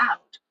allowed.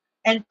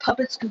 And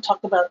puppets can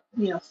talk about,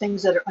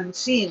 things that are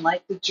unseen,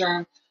 like the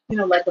germ,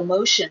 like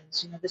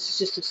emotions. This is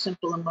just a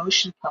simple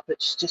emotion puppet.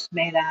 It's just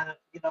made out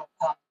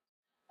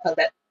of,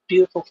 that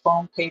beautiful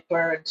foam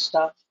paper and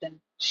stuff, and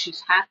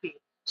she's happy.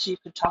 So you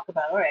can talk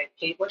about, all right,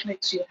 Kate, what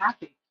makes you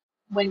happy?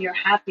 When you're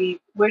happy,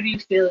 where do you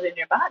feel it in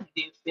your body?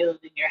 Do you feel it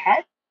in your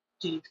head?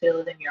 Do you feel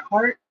it in your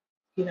heart?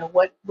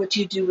 What do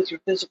you do with your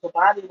physical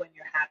body when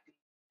you're happy?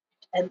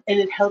 And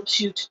it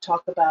helps you to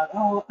talk about,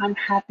 oh, I'm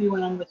happy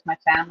when I'm with my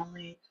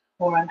family,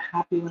 or I'm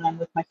happy when I'm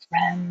with my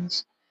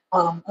friends.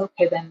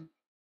 Okay, then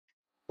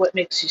what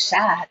makes you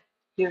sad?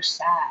 You're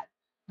sad.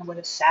 And what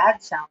does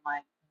sad sound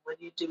like? What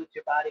do you do with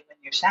your body when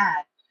you're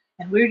sad?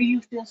 And where do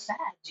you feel sad?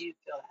 Do you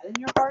feel that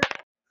in your heart?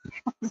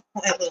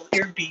 That little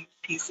ear beat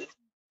pieces.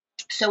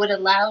 So it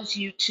allows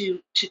you to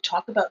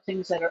talk about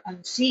things that are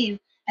unseen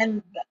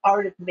and the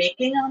art of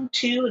making them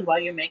too. And while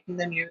you're making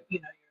them, you're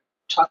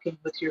talking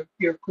with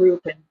your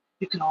group, and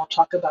you can all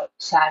talk about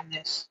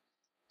sadness.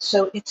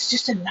 So it's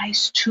just a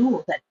nice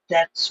tool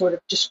that sort of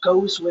just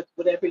goes with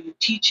whatever you're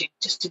teaching,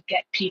 just to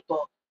get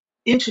people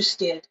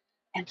interested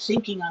and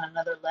thinking on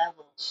another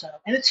level. So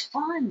and it's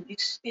fun.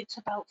 It's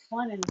about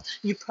fun, and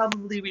you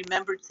probably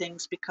remembered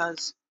things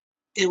because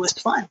it was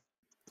fun,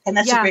 and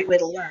that's a Yeah. great way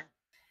to learn.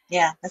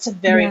 Yeah, that's a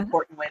very Yeah.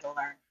 important way to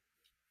learn,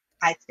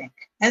 I think.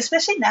 And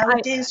especially I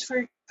nowadays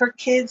for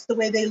kids, the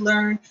way they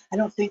learn, I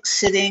don't think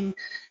sitting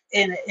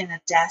in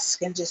a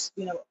desk, and just,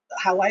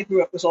 how I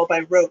grew up was all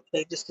by rote.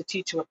 They just to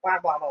teach you a blah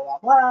blah blah blah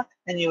blah,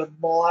 and you would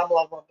blah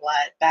blah blah blah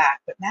it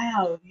back. But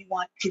now you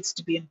want kids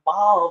to be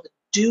involved,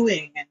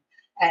 doing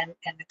and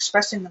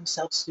expressing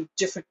themselves through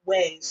different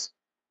ways,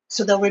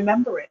 so they'll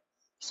remember it.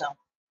 So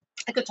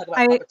I could talk about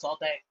I puppets all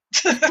day.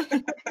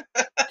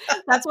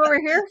 That's what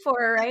we're here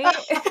for, right?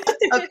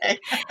 Okay.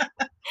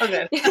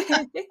 Okay.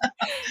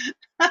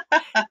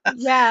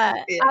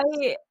 Yeah,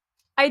 Yeah.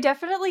 I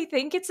definitely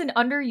think it's an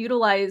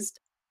underutilized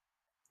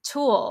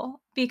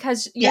tool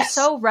because you're Yes.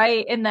 so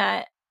right in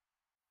that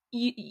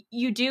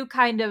you do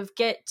kind of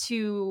get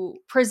to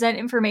present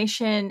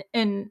information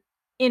in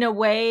a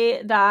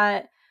way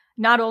that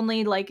not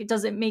only like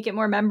does it make it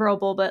more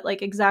memorable, but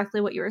like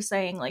exactly what you were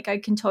saying, like I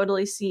can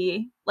totally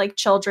see like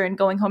children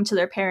going home to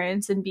their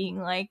parents and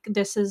being like,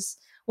 this is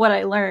what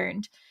I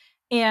learned,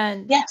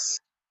 and Yes.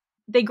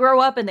 they grow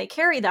up and they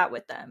carry that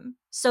with them.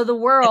 So the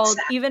world,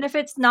 Exactly. even if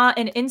it's not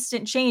an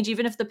instant change,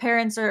 even if the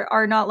parents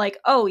are not like,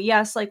 oh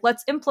yes, like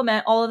let's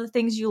implement all of the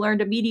things you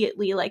learned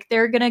immediately, like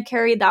they're going to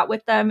carry that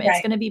with them. It's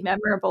Right. going to be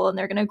memorable and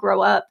they're going to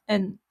grow up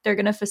and they're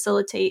going to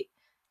facilitate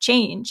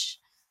change.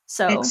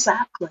 So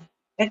Exactly.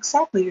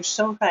 Exactly. You're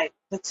so right.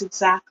 That's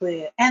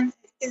exactly it. And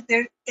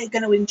they're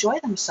going to enjoy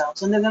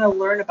themselves, and they're going to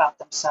learn about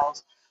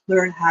themselves,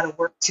 learn how to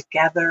work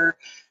together,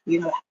 you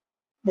know,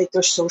 make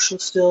their social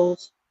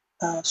skills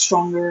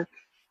stronger,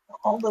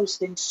 all those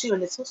things too.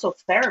 And it's also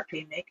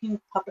therapy, making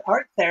puppet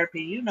art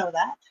therapy. You know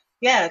that.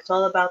 Yeah, it's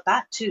all about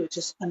that too. It's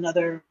just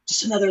another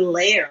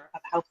layer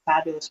of how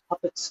fabulous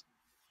puppets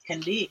can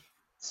be.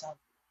 So,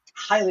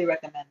 highly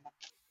recommend them.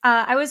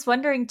 I was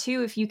wondering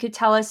too if you could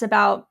tell us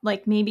about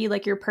like maybe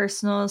like your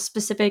personal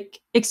specific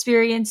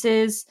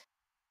experiences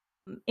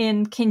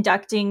in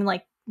conducting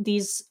like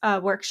these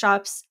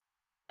workshops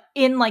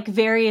in like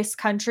various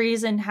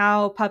countries and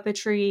how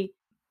puppetry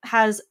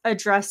has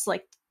addressed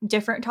like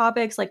different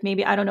topics. Like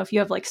maybe I don't know if you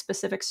have like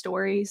specific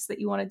stories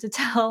that you wanted to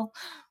tell.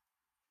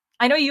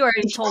 I know you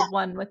already Yeah. told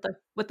one with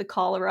the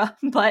cholera,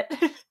 but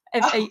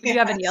Oh, if you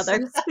have any yes.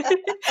 others.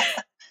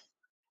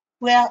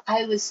 Well,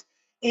 I was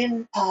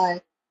in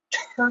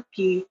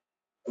Turkey,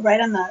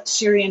 right on the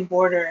Syrian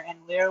border, and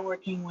we are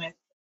working with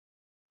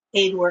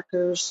aid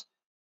workers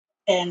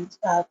and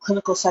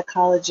clinical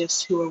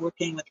psychologists who are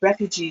working with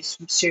refugees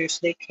from Syria. So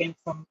they came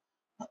from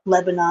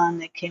Lebanon,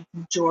 they came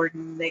from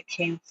Jordan, they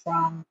came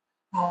from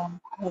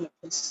other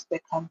places. They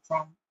come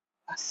from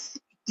uh,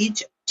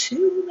 Egypt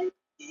too,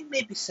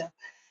 maybe so.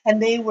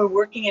 And they were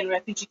working in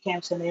refugee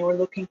camps, and they were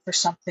looking for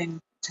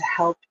something to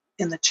help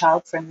in the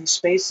child-friendly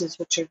spaces,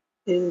 which are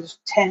is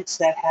tents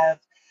that have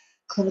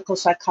clinical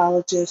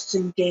psychologists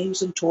and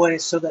games and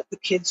toys, so that the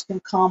kids can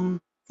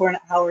come for an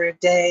hour a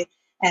day,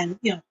 and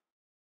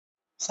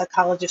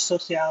psychologists,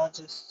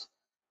 sociologists,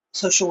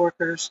 social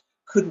workers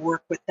could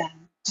work with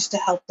them just to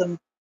help them,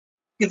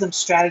 give them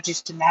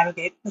strategies to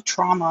navigate the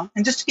trauma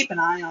and just to keep an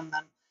eye on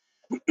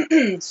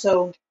them.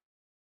 So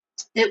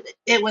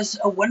it was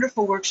a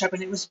wonderful workshop,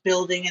 and it was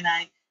building, and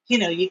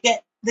you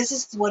get, this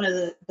is one of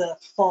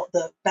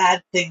the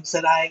bad things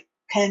that I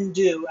can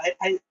do.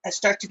 I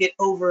start to get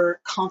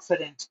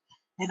overconfident,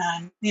 and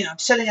I'm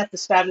setting up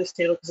this fabulous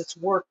table because it's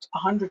worked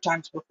 100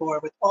 times before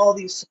with all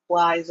these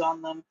supplies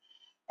on them.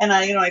 And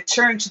I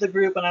turn to the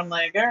group and I'm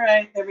like, all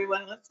right,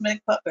 everyone, let's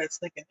make puppets,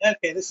 thinking,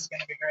 okay, this is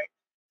going to be great.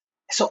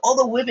 So all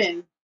the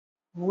women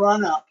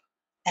run up,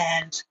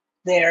 and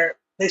they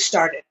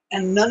started,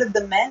 and none of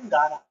the men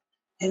got up.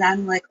 And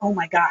I'm like, oh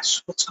my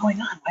gosh, what's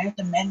going on? Why aren't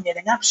the men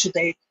getting up? Should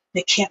they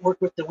can't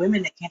work with the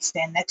women, they can't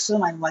stand next to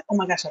them. I'm like, oh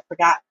my gosh, I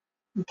forgot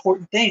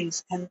important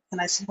things. And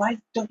I said, why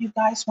don't you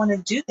guys want to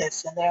do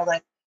this? And they're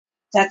like,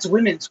 that's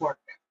women's work.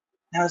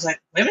 And I was like,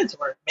 women's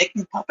work,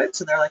 making puppets?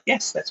 And they're like,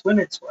 yes, that's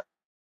women's work.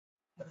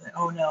 I was like,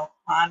 oh no,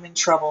 I'm in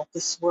trouble.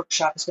 This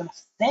workshop is going to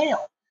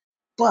fail.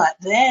 But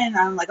then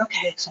I'm like,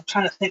 okay, so I'm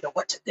trying to think of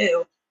what to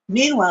do.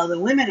 Meanwhile, the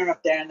women are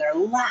up there and they're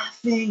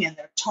laughing and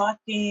they're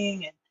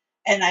talking,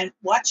 and I'm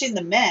watching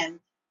the men,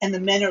 and the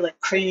men are like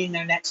craning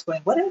their necks,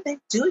 going, "What are they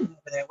doing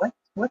over there?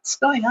 What's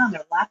going on?"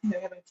 They're laughing, they're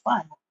having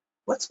fun.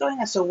 What's going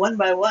on? So one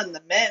by one,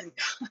 the men,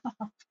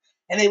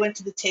 and they went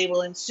to the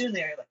table, and soon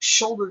they were like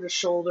shoulder to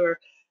shoulder,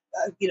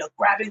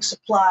 grabbing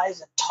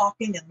supplies and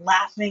talking and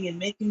laughing and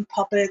making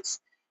puppets.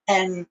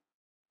 And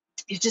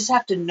you just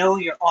have to know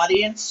your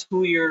audience,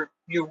 who you're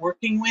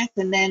working with.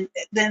 And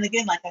then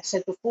again, like I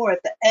said before,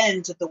 at the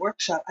end of the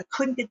workshop, I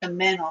couldn't get the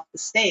men off the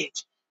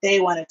stage. They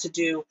wanted to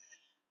do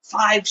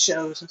 5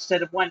 shows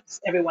instead of one,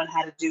 because everyone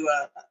had to do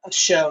a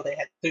show.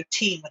 Their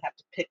team would have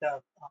to pick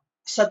a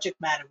subject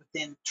matter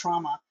within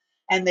trauma,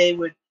 and I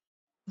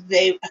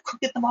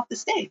couldn't get them off the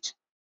stage.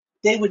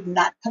 They would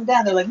not come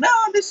down. They're like, no,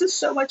 this is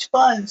so much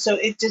fun. So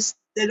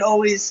it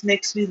always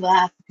makes me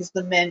laugh, because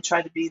the men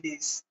try to be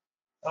these,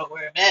 oh,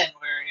 we're men,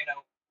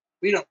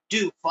 we don't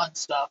do fun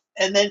stuff.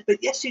 And then, but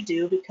yes, you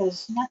do,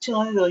 because not too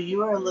long ago you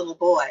were a little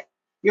boy.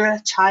 You're a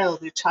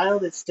child. Your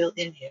child is still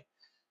in you.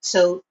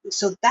 So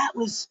that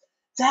was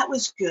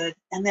good.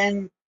 And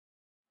then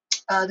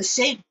the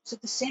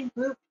same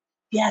group?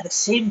 Yeah, the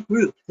same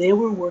group. They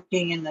were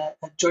working in a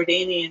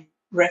Jordanian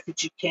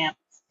refugee camp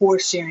for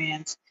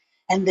Syrians.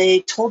 And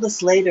they told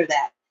us later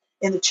that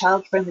in the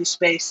child-friendly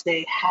space,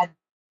 they had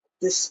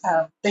this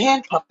the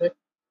hand puppet,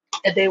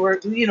 and they were,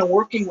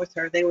 working with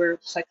her. They were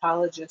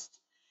psychologists,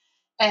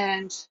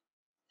 and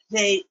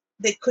they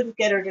couldn't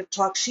get her to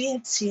talk. She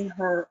had seen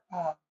her.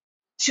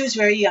 She was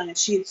very young, and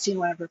she had seen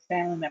one of her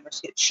family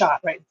members get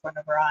shot right in front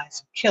of her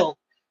eyes and killed.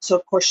 So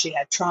of course she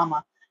had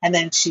trauma, and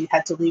then she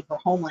had to leave her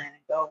homeland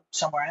and go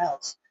somewhere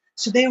else.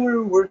 So they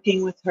were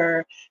working with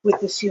her with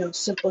this,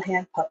 simple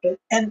hand puppet,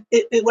 and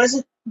it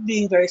wasn't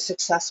being very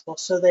successful.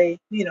 So they,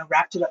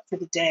 wrapped it up for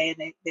the day,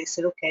 and they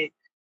said, okay,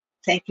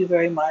 thank you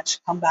very much.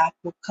 Come back.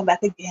 We'll come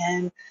back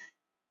again.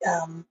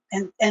 And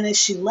as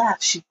she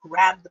left, she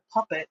grabbed the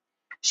puppet,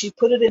 she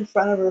put it in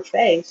front of her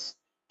face,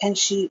 and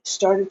she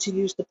started to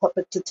use the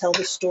puppet to tell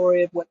the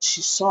story of what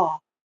she saw.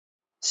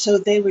 So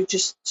they were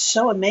just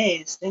so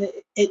amazed, and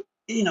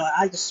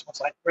I just was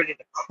like ready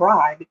to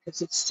cry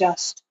because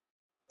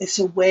it's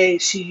a way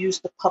she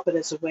used the puppet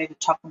as a way to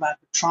talk about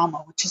her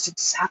trauma, which is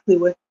exactly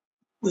what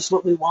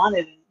we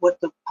wanted, and what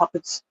the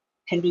puppets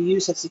can be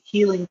used as a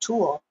healing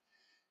tool.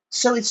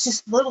 So it's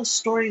just little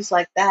stories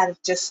like that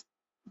of just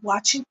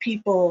watching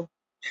people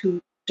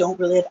who don't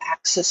really have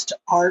access to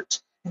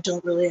art and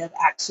don't really have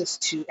access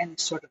to any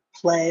sort of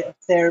play or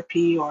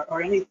therapy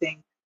or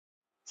anything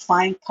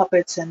find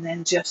puppets and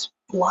then just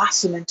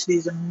blossom into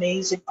these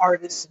amazing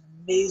artists and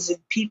amazing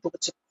people,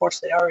 which of course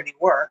they already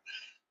were.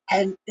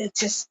 And it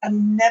just,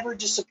 I'm never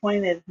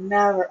disappointed,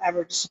 never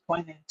ever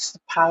disappointed. It's the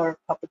power of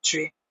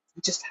puppetry,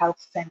 and just how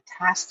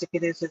fantastic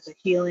it is as a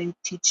healing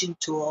teaching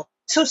tool.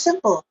 So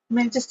simple. I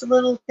mean, just a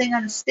little thing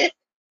on a stick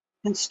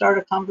can start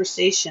a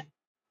conversation.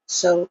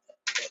 So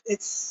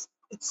it's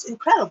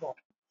incredible,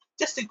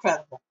 just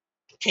incredible.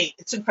 Kate,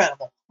 it's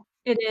incredible.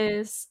 It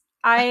is.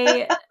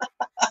 I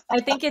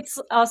think it's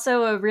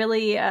also a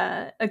really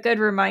a good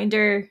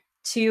reminder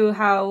to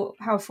how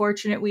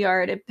fortunate we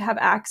are to have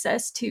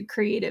access to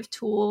creative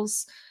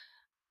tools.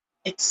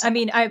 I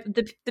mean,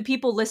 Exactly. the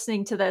people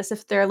listening to this,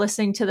 if they're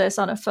listening to this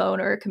on a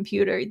phone or a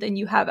computer, then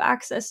you have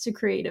access to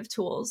creative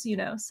tools,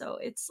 So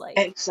it's like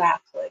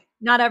Exactly.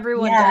 not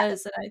everyone Yeah,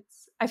 does, and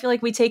I feel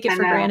like we take it I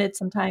for know. granted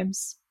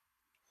sometimes.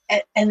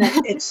 And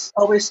it's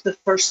always the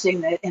first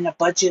thing that in a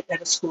budget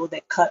at a school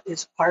they cut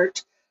is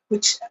art,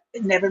 which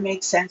never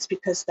makes sense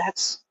because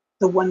that's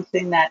the one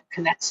thing that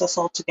connects us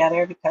all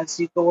together. Because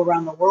you go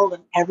around the world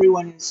and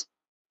everyone is,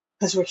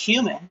 because we're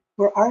human,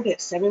 we're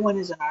artists. Everyone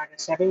is an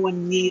artist.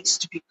 Everyone needs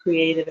to be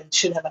creative and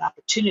should have an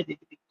opportunity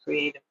to be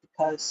creative,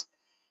 because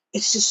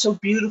it's just so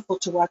beautiful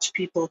to watch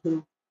people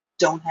who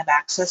don't have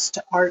access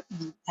to art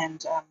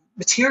and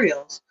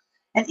materials.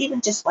 And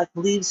even just like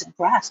leaves and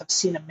grass, I've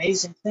seen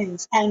amazing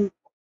things. And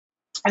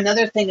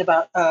another thing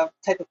about a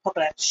type of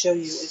puppet I have to show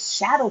you is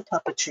shadow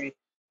puppetry,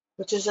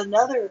 which is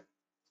another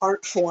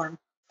art form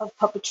of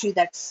puppetry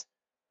that's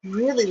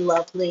really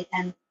lovely.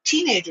 And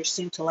teenagers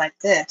seem to like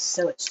this.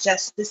 So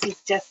this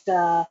is just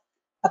a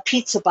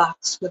pizza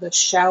box with a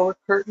shower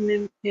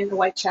curtain in a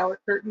white shower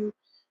curtain,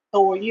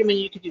 or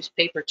you could use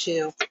paper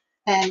too.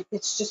 And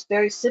it's just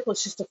very simple.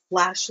 It's just a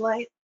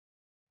flashlight.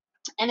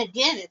 And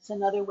again, it's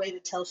another way to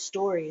tell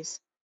stories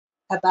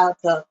about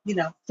the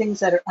things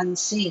that are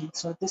unseen.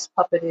 So this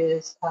puppet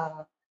is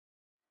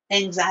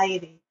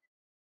anxiety,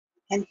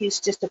 and he's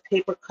just a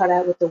paper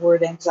cutout with the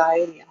word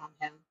anxiety on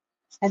him.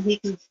 And he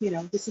can,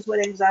 this is what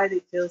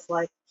anxiety feels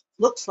like,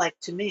 looks like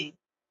to me.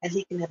 And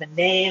he can have a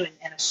name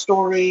and a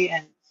story,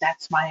 and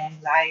that's my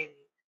anxiety.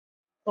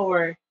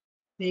 Or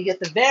you get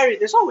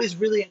there's always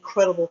really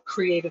incredible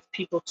creative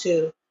people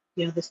too.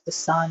 The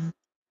sun,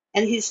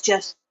 and he's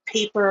just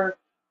paper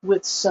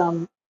with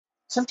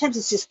sometimes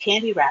it's just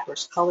candy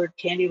wrappers, colored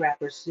candy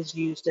wrappers is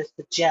used as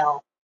the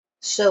gel.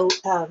 So,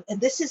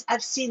 and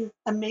I've seen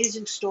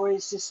amazing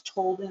stories just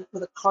told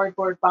with a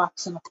cardboard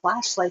box and a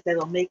flashlight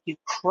that'll make you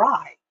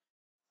cry.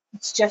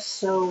 It's just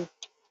so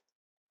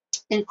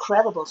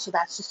incredible. So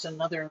that's just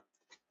another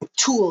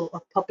tool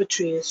of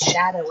puppetry is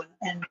shadow,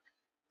 and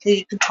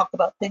you can talk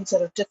about things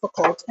that are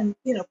difficult. And,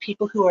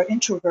 people who are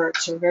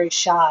introverts or very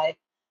shy,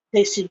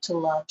 they seem to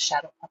love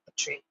shadow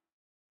puppetry.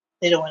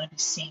 They don't want to be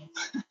seen.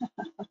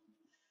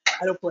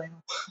 I don't blame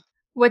them.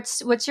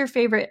 What's your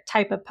favorite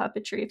type of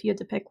puppetry if you had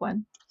to pick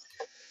one?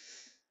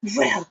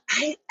 Well,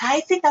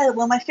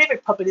 my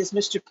favorite puppet is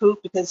Mr. Poop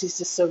because he's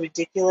just so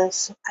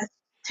ridiculous. I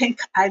think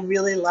I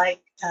really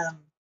like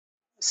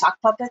sock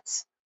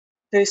puppets,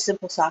 very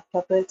simple sock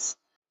puppets.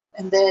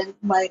 And then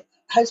my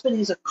husband,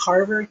 he's a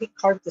carver. He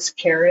carved this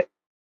carrot.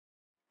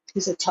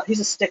 He's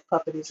a stick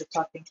puppet. He's a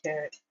talking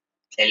carrot.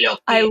 Hello,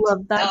 I Kate.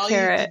 love that How are you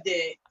carrot.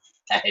 today?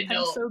 I I'm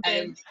know so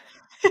good.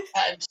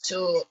 I'm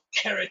so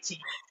carroty.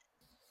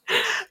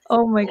 Yes.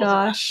 Oh my Bonjour.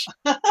 gosh.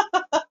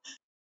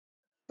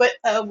 But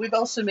we've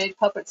also made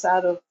puppets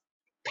out of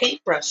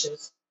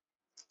paintbrushes,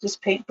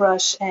 just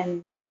paintbrush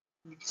and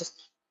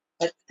just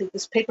I think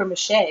this paper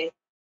mache,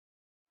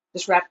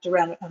 just wrapped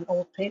around an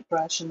old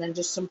paintbrush, and then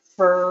just some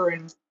fur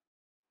and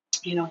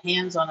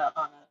hands on a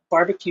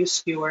barbecue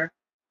skewer,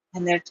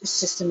 and it's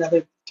just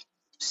another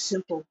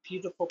simple,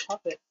 beautiful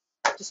puppet.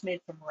 just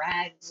made from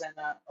rags and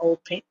an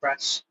old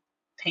paintbrush,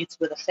 paints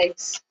with a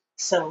face.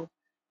 So,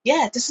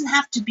 yeah, it doesn't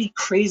have to be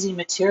crazy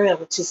material,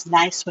 which is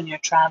nice when you're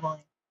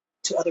traveling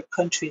to other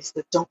countries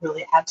that don't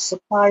really have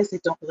supplies. They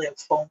don't really have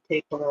foam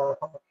paper or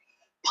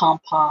pom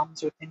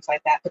poms or things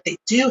like that, but they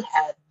do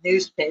have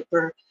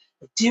newspaper,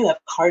 they do have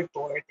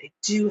cardboard, they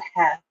do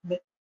have,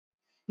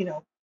 you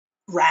know,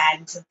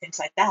 rags and things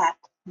like that.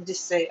 You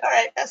just say, all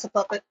right, that's a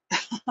puppet.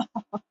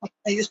 And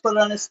you just put it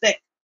on a stick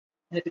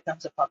and it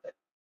becomes a puppet.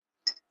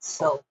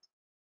 So,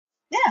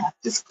 yeah,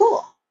 it's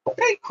cool.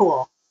 Very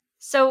cool.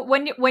 So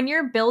when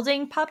you're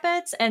building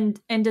puppets and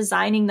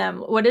designing them,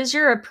 what does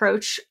your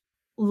approach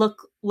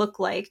look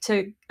like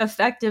to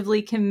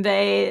effectively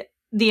convey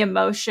the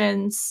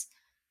emotions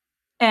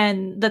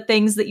and the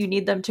things that you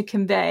need them to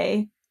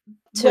convey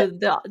Well,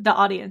 to the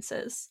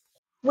audiences?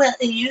 well,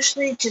 I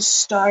usually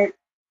just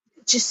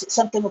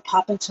something will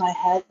pop into my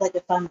head, like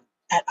if I'm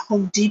at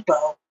Home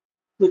Depot,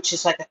 which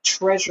is like a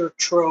treasure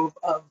trove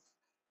of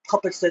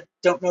puppets that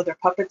don't know they're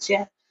puppets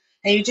yet.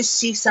 And you just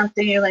see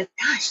something, you're like,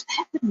 gosh,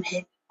 that would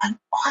make an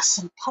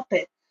awesome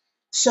puppet.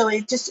 So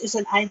it just is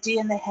an idea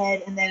in the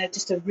head, and then it's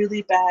just a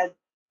really bad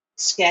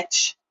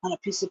sketch on a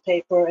piece of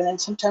paper. And then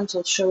sometimes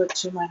I'll show it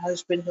to my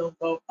husband. He'll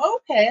go,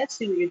 okay, I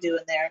see what you're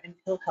doing there, and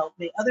he'll help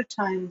me. Other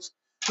times,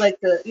 like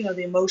the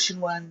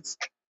emotion ones,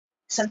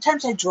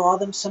 sometimes I draw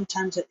them.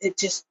 Sometimes it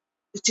just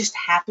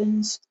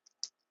happens.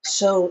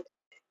 So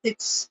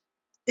it's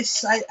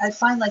I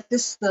find like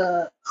this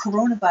the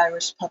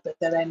coronavirus puppet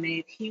that I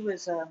made. He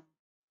was I'm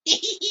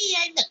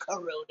the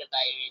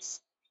coronavirus.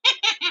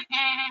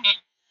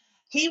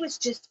 He was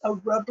just a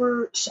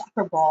rubber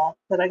soccer ball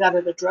that I got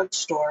at a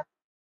drugstore,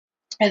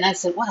 and I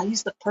said, "Wow,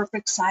 he's the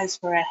perfect size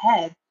for a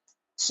head."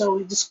 So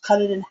we just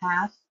cut it in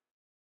half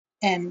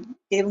and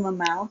gave him a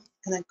mouth,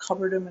 and then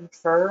covered him in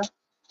fur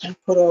and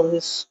put all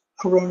his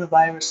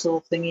coronavirus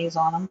little thingies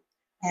on him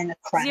and a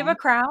Does he have a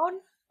crown.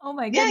 crown? Oh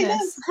my Yeah, he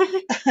goodness.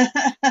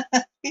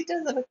 does. He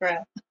does have a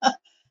crown.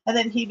 And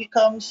then he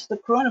becomes the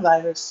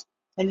coronavirus,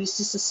 and he's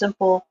just a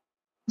simple,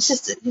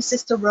 he's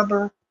just a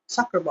rubber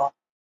soccer ball.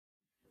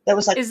 That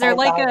was like Is there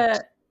like $5. a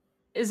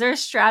is there a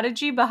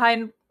strategy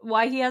behind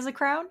why he has a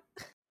crown?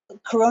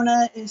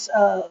 Corona is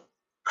a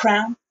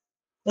crown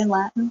in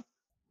Latin,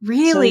 so he was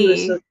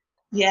Really? the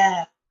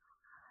yeah.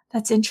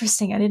 That's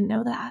interesting. I didn't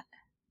know that.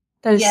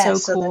 That is Yeah, so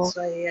so cool. that's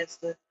why he has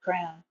the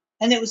crown.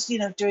 And it was,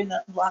 during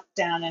the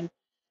lockdown and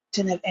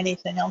didn't have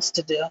anything else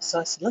to do. So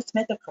I said, let's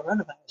make a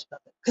coronavirus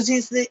puppet. Because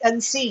he's the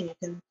unseen.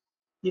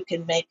 You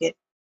can make it.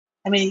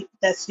 I mean,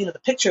 that's, the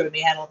picture of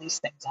me had all these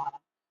things on him.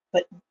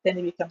 But then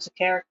he becomes a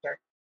character.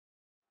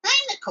 I'm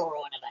the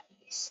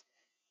coronavirus.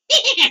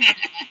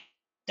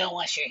 Don't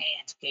wash your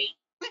hands, Kate.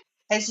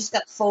 And he's just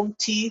got foam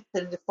teeth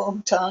and a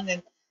foam tongue.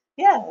 And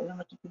yeah, I don't know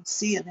if you can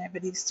see in there,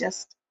 but he's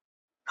just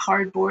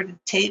cardboard and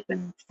tape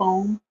and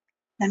foam.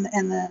 And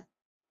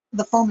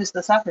the foam is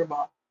the soccer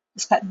ball.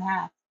 It's cut in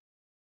half.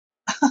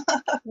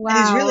 And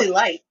he's Wow. really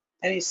light.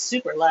 And he's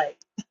super light.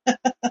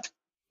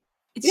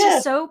 It's just Yeah.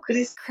 so But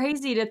he's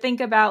crazy to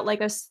think about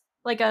like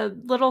like a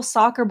little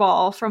soccer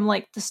ball from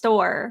like the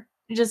store.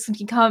 It just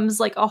becomes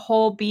like a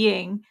whole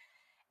being.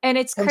 And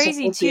it's comes a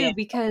crazy whole too being.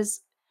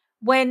 because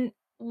when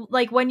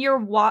you're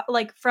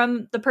like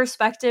from the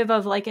perspective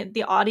of like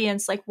the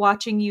audience like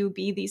watching you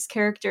be these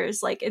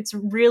characters, like it's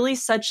really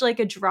such like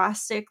a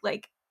drastic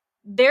like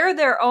they're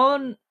their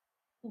own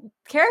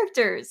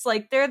characters,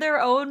 like they're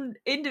their own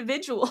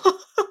individuals.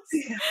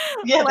 Yeah.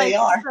 Yeah, they Like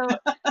are.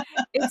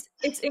 so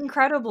it's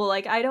incredible.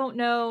 Like I don't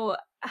know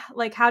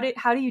like how do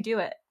you do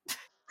it?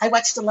 I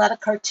watched a lot of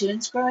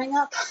cartoons growing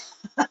up.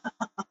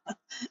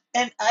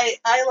 And I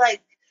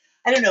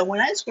don't know, when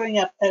I was growing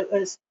up, it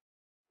was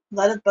a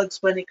lot of Bugs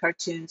Bunny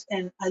cartoons,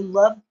 and I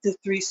loved the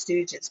Three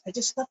Stooges. I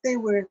just thought they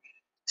were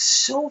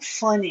so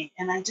funny,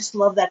 and I just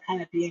love that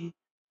kind of being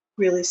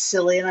really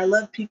silly. And I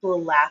love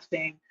people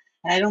laughing,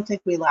 and I don't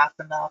think we laugh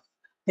enough.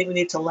 I think we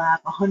need to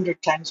laugh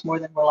 100 times more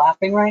than we're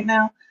laughing right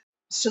now.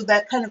 So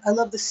that kind of, I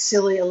love the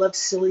silly. I love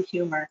silly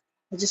humor.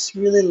 I just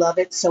really love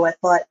it. So I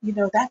thought,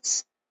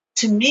 that's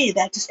to me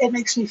that just it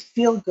makes me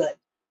feel good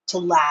to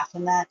laugh,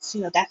 and that's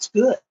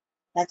good.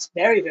 That's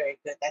very, very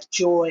good. That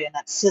joy and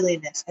that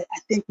silliness. I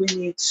think we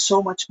need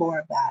so much more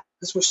of that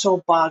because we're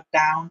so bogged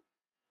down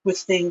with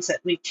things that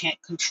we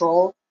can't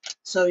control.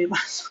 So you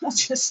might as well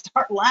just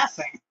start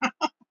laughing.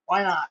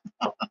 Why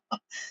not?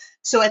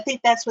 So I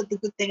think that's what the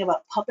good thing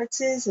about puppets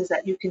is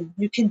that you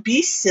can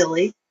be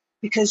silly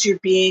because you're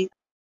being,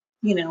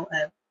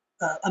 a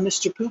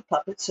Mr. Poop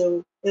puppet.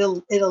 So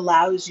it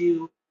allows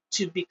you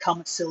to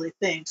become a silly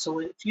thing. So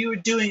if you were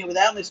doing it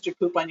without Mr.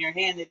 Poop on your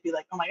hand, it'd be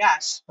like, oh my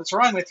gosh, what's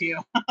wrong with you?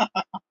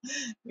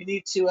 We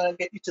need to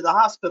get you to the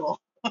hospital.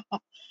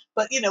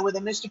 But with a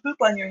Mr. Poop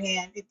on your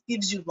hand, it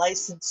gives you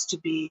license to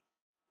be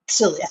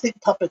silly. I think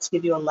puppets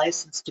give you a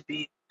license to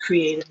be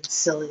creative and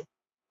silly.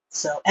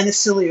 So, and the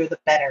sillier the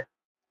better.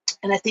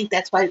 And I think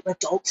that's why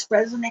adults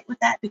resonate with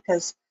that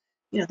because,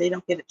 they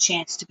don't get a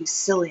chance to be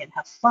silly and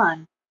have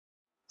fun.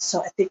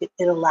 So I think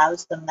it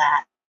allows them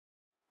that.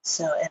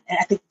 So, and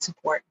I think it's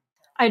important.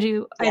 I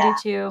do Yeah.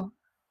 too.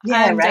 Yeah,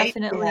 I'm right?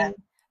 definitely Yeah.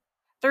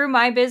 through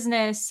my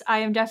business,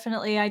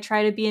 I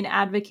try to be an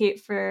advocate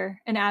for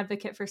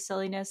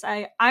silliness.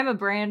 I'm a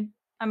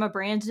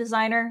brand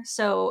designer,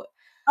 so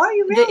Are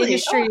you the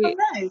really? Oh, how industry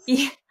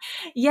nice.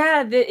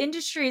 yeah, the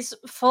industry is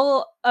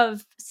full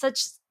of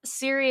such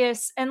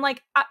serious and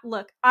like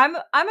look, I'm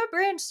a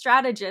brand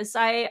strategist.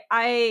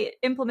 I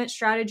implement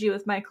strategy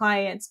with my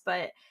clients,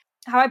 but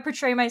how I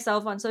portray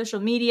myself on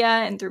social media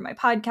and through my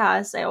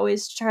podcast, I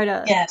always try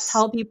to Yes.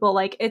 tell people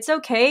like it's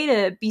okay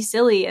to be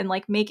silly and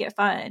like make it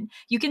fun.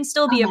 You can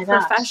still Oh be a my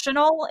gosh.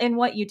 professional in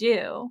what you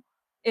do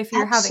if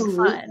you're having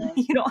fun.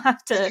 Absolutely. You don't have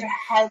If to. you're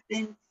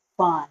having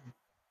fun.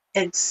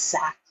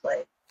 Exactly.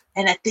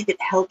 And I think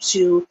it helps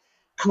you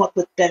come up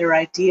with better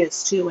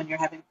ideas too when you're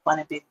having fun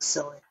and being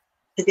silly.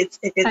 It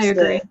I gets agree.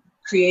 the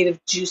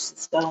creative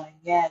juices going.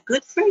 Yeah,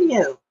 good for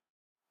you.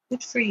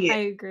 Good for you. I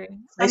agree.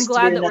 It's I'm nice to be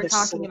glad that we're another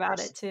talking silly about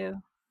person. it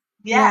too.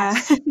 Yeah.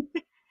 Yes.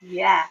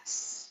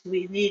 Yes.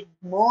 We need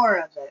more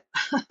of it.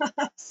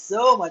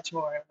 So much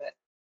more of it.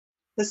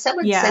 Because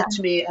someone Yeah, said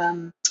to me,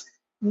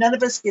 none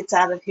of us gets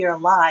out of here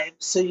alive,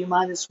 so you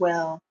might as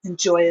well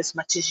enjoy as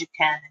much as you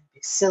can and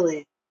be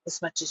silly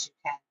as much as you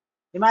can.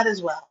 You might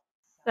as well.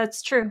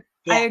 that's true.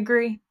 I Yeah.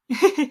 agree.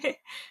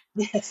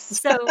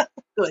 Yes. So,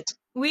 Good.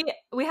 we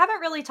haven't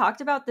really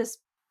talked about this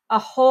a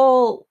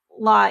whole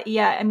lot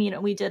yet. I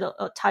mean, we did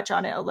touch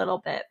on it a little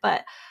bit,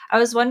 but I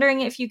was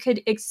wondering if you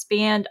could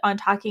expand on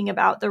talking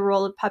about the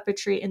role of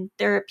puppetry in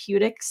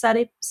therapeutic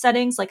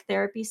settings, like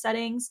therapy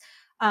settings,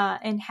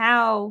 and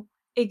how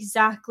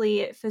exactly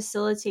it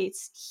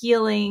facilitates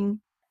healing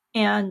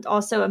and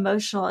also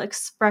emotional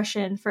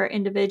expression for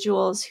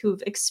individuals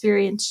who've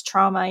experienced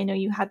trauma. I know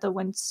you had the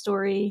one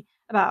story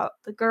about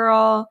the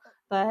girl,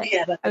 but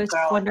Yeah, about I the was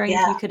just girl. wondering if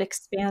you Yeah. could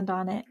expand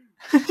on it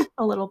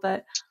a little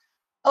bit.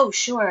 Oh,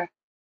 sure.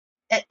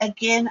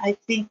 Again, I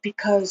think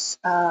because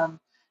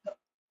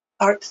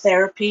art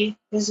therapy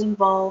is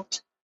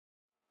involved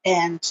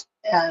and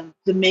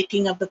the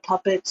making of the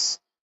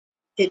puppets,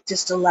 it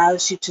just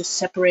allows you to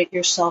separate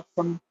yourself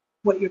from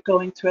what you're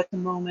going through at the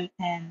moment.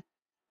 And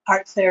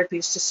art therapy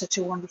is just such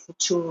a wonderful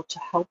tool to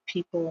help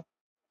people.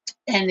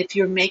 And if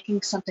you're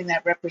making something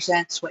that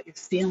represents what you're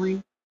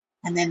feeling,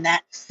 and then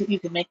that you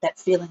can make that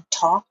feeling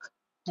talk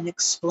and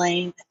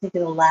explain, I think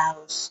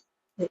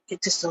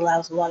it just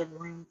allows a lot of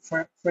room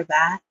for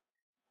that.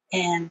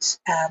 And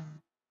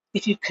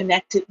if you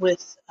connect it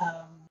with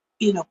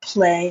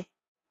play,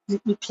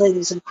 we play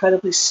these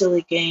incredibly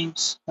silly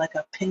games like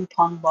a ping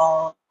pong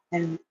ball,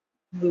 and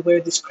we wear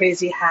these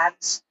crazy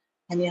hats,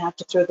 and you have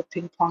to throw the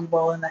ping pong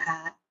ball in the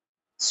hat.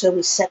 So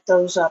we set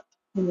those up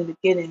in the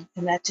beginning,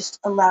 and that just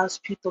allows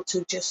people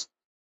to just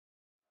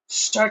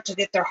start to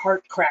get their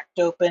heart cracked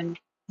open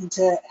and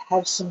to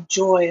have some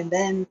joy. And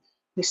then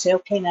we say,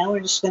 okay, now we're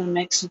just going to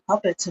make some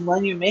puppets. And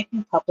when you're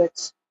making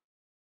puppets,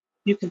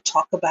 you can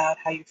talk about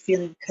how you're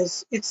feeling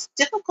because it's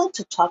difficult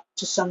to talk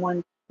to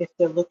someone if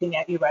they're looking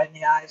at you right in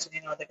the eyes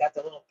and they got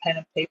the little pen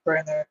and paper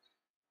and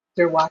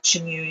they're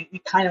watching you. You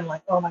kind of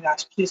like, oh my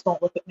gosh, please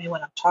don't look at me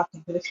when I'm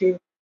talking. But if you're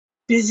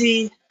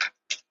busy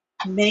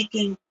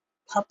making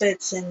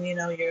puppets and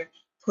you're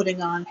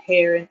putting on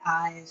hair and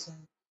eyes and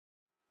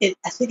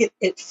I think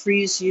it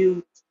frees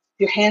you.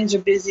 Your hands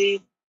are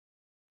busy,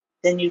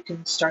 then you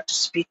can start to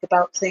speak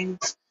about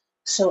things.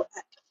 So,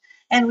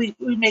 and we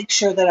make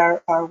sure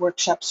that our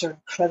workshops are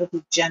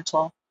incredibly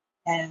gentle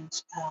and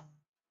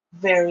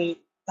very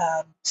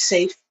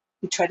safe.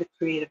 We try to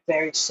create a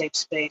very safe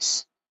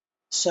space.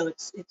 So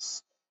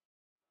it's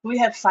we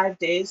have 5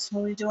 days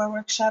when we do our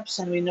workshops,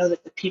 and we know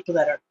that the people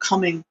that are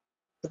coming,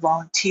 the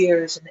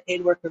volunteers and the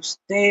aid workers,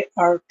 they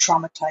are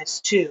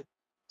traumatized too.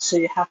 So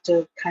you have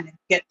to kind of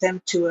get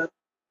them to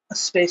a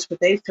space where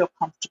they feel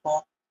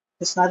comfortable.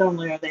 Because not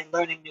only are they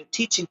learning new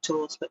teaching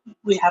tools, but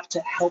we have to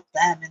help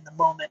them in the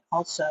moment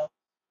also.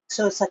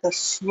 So it's like a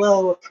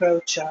slow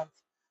approach of,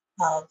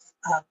 of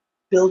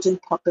building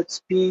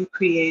puppets, being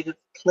creative,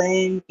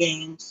 playing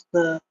games,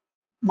 the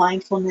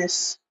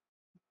mindfulness,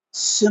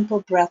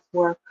 simple breath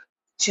work,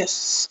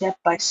 just step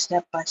by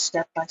step by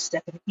step by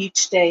step, and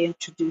each day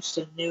introduce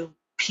a new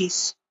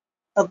piece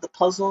of the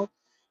puzzle,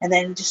 and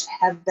then just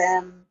have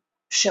them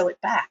show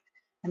it back.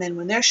 And then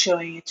when they're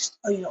showing it, just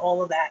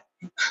all of that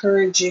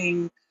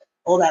encouraging,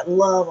 all that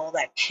love, all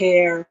that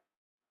care.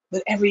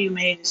 Whatever you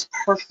made is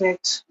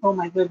perfect. Oh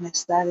my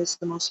goodness, that is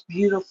the most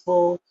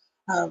beautiful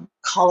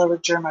color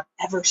of germ I've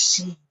ever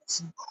seen. It's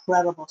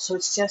incredible. So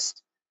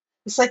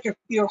it's like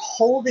you're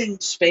holding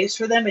space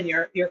for them and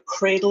you're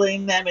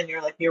cradling them and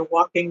you're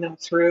walking them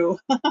through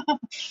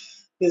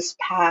this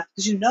path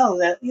because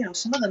that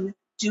some of them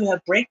do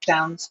have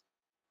breakdowns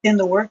in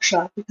the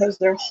workshop because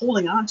they're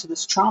holding on to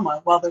this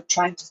trauma while they're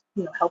trying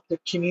to help their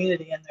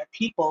community and their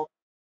people,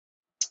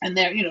 and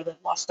they've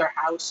lost their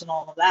house and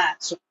all of that.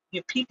 So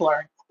people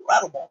are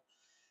incredible.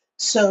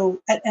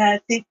 So and I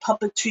think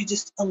puppetry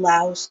just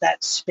allows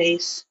that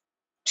space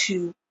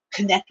to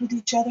connect with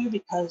each other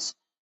because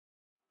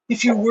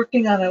if you're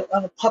working on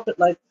a puppet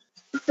like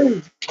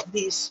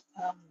these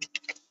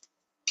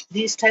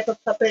these type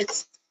of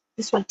puppets.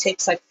 This one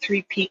takes like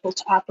 3 people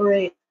to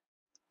operate.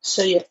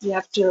 So you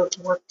have to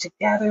work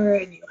together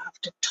and you have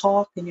to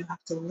talk and you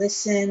have to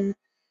listen.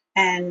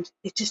 And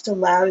it just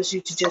allows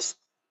you to just,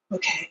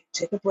 okay,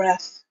 take a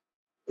breath.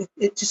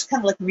 It just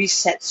kind of like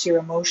resets your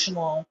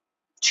emotional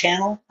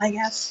channel, I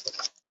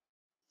guess.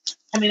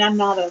 I mean, I'm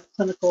not a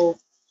clinical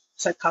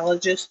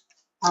psychologist.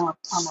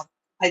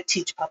 I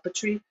teach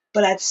puppetry,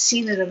 but I've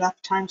seen it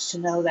enough times to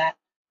know that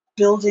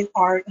building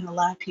art and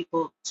allowing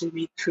people to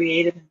be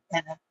creative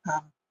and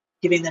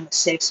giving them a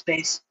safe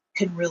space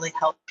can really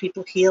help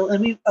people heal.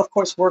 And we, of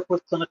course, work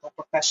with clinical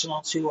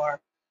professionals who are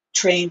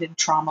trained in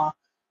trauma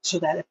so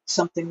that if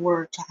something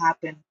were to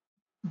happen,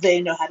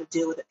 they know how to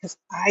deal with it. Because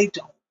I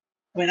don't.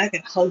 I mean, I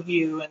can hug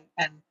you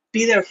and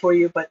be there for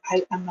you, but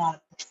I'm not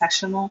a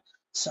professional.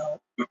 So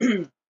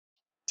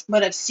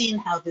but I've seen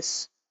how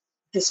this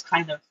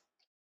kind of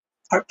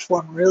art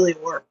form really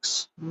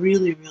works,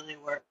 really, really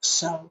works.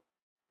 So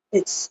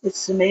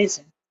it's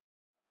amazing.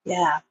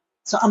 Yeah.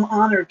 So I'm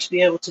honored to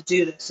be able to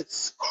do this.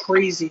 It's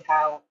crazy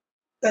how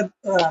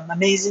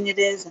amazing it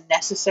is and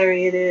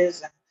necessary it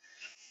is. And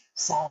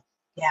so,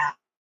 yeah,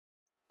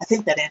 I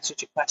think that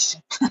answered your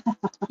question.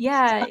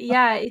 Yeah,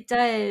 yeah, it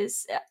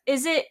does.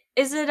 Is it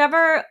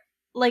ever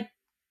like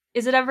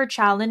is it ever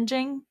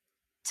challenging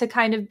to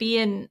kind of be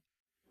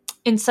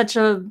in such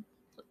a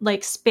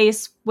like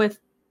space with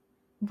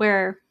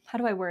where how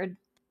do I word?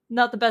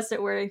 Not the best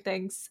at wording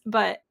things,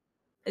 but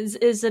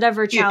is it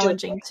ever You're doing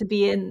challenging great. to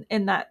be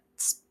in that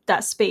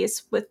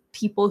space with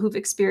people who've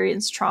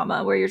experienced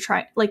trauma where you're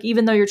trying like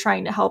even though you're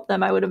trying to help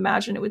them, I would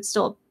imagine it would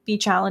still be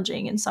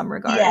challenging in some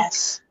regard.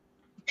 Yes,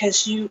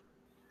 because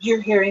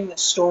you're hearing the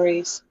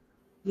stories.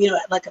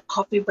 Like a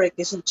coffee break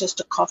isn't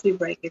just a coffee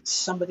break. It's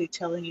somebody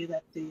telling you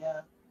that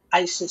the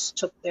ISIS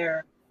took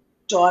their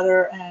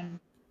daughter and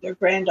their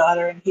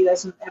granddaughter, and he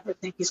doesn't ever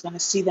think he's going to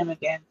see them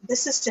again.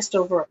 This is just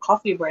over a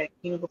coffee break,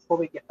 before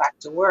we get back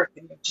to work.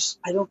 And you're just,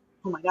 I don't,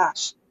 oh my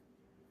gosh.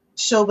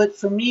 So, but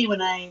for me,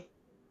 when I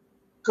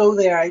go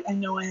there, I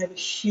know I have a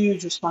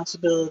huge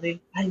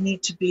responsibility. I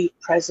need to be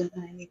present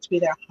and I need to be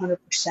there 100%.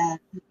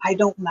 I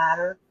don't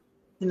matter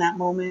in that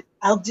moment.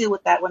 I'll deal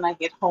with that when I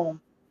get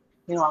home.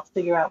 I'll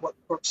figure out what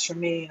works for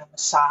me,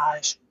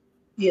 massage,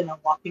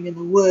 walking in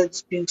the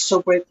woods, being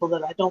so grateful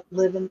that I don't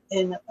live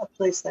in a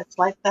place that's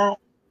like that.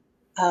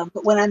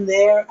 But when I'm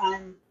there,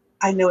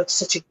 I know it's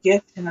such a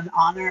gift and an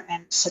honor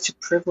and such a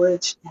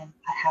privilege, and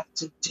I have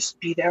to just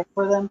be there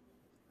for them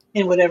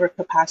in whatever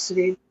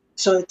capacity.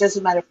 So it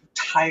doesn't matter if I'm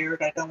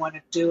tired, I don't want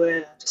to do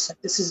it. I'm just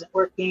like, this isn't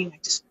working. I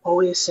just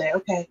always say,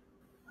 okay,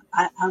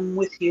 I'm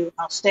with you.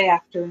 I'll stay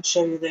after and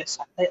show you this.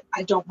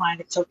 I don't mind.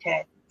 It's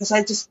okay.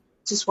 Because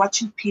just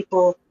watching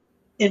people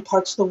in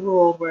parts of the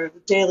world where the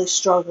daily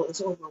struggle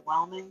is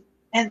overwhelming.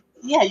 And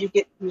yeah, you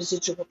get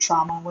residual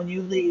trauma when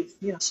you leave.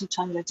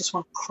 Sometimes I just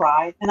want to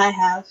cry, and I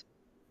have,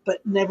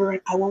 but never,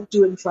 I won't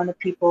do it in front of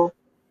people.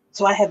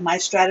 So I have my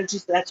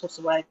strategies. That's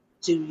also why I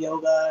do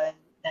yoga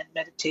and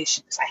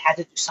meditation, because I had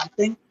to do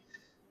something.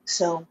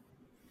 So,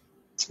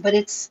 but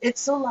it's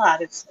a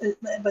lot.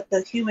 But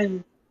the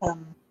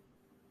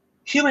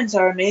humans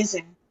are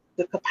amazing.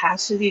 The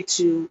capacity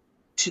to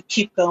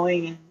keep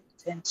going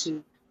and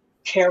to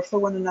care for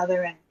one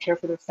another and care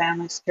for their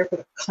families, care for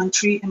the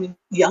country. I mean,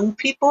 young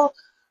people.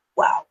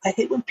 Wow, I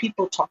hate when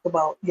people talk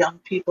about young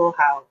people,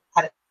 how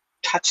out of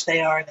touch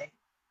they are. They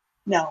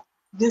no,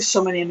 there's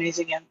so many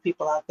amazing young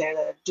people out there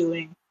that are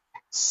doing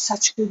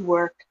such good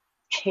work,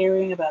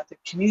 caring about their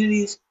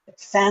communities, their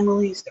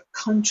families, their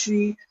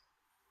country.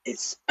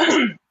 It's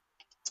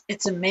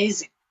it's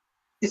amazing.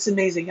 It's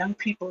amazing. Young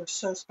people are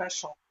so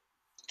special.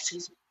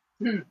 Excuse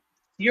me.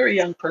 You're a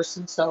young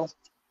person, so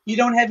you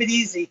don't have it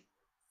easy.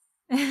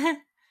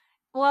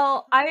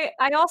 Well,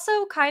 I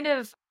also kind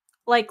of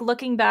like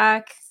looking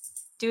back,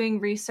 doing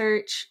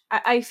research.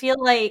 I feel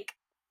like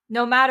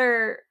no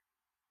matter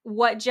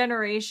what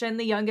generation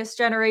the youngest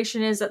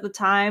generation is at the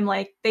time,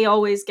 like they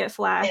always get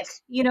flack,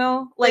 Yes, you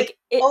know? they Like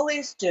it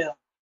always do.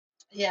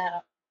 Yeah.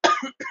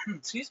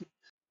 Excuse me.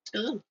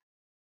 Ooh.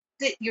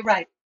 You're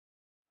right.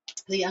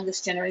 The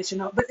youngest generation,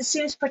 no, but it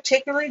seems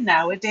particularly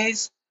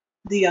nowadays,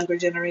 the younger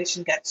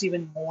generation gets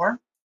even more.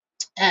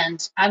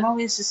 And I'm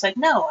always just like,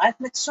 no, I've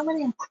met so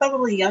many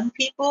incredibly young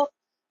people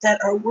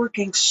that are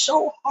working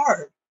so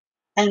hard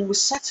and with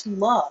such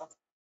love,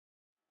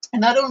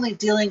 and not only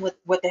dealing with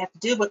what they have to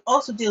do, but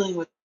also dealing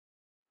with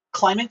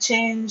climate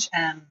change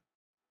and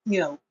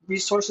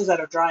resources that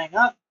are drying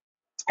up.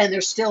 And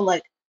they're still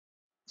like,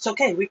 it's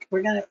okay.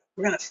 We're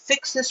gonna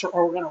fix this,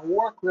 or we're gonna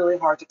work really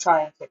hard to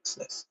try and fix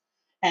this.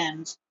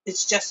 And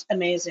it's just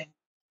amazing.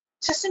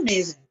 It's just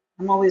amazing.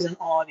 I'm always in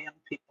awe of young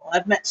people.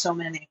 I've met so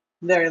many.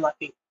 I'm very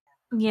lucky.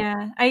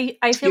 yeah, I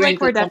feel You're in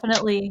like we're good company.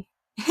 definitely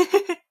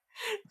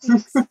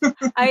thanks.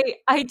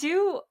 I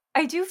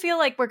do feel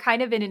like we're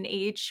kind of in an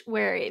age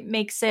where it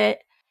makes it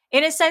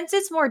in a sense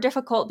it's more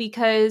difficult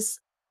because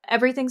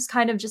everything's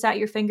kind of just at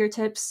your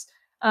fingertips.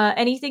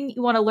 Anything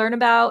you want to learn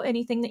about,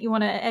 anything that you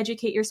want to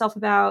educate yourself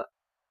about,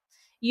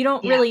 you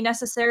don't Yeah, really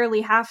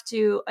necessarily have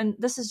to, and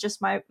this is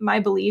just my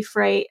belief,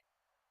 right?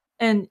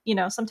 And,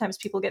 sometimes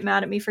people get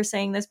mad at me for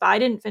saying this, but I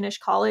didn't finish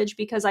college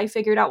because I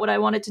figured out what I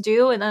wanted to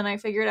do. And then I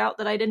figured out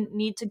that I didn't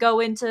need to go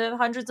into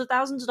hundreds of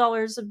thousands of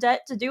dollars of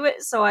debt to do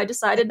it. So I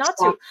decided not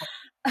to.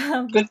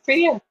 Exactly. Good for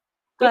you.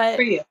 Good for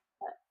But you.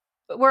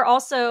 we're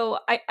also,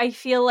 I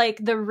feel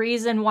like the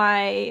reason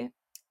why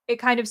it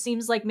kind of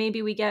seems like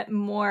maybe we get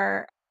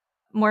more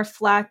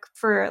flack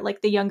for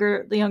like the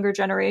younger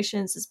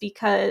generations is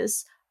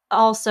because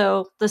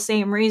also the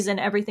same reason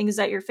everything is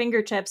at your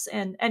fingertips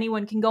and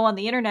anyone can go on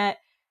the internet,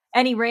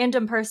 any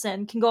random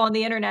person can go on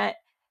the internet,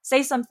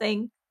 say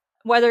something,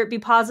 whether it be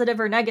positive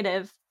or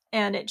negative,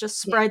 and it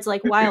just Yeah. spreads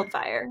like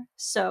wildfire.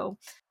 So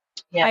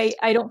I Yes.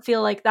 I don't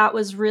feel like that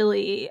was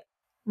really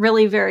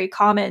very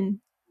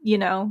common, you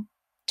know,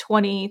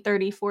 20,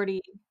 30,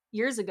 40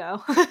 years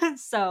ago.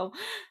 So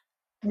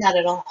Not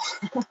at all.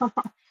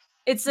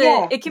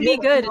 Yeah. it can be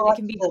good and You're it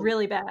can be absolutely.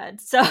 really bad.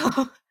 So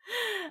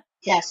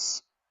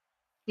Yes.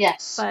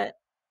 Yes. but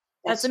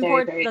that's That's very,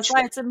 important. very That's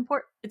why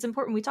true. it's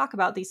important we talk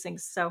about these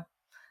things. So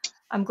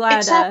I'm glad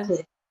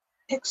Exactly.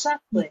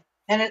 Exactly.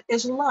 And it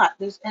is a lot.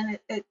 And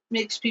it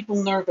makes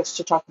people nervous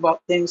to talk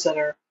about things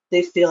that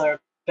they feel are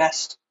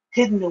best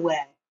hidden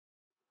away.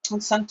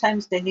 And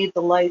sometimes they need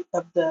the light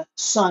of the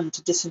sun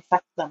to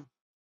disinfect them.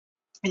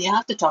 And you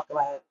have to talk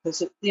about it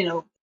because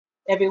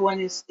everyone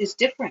is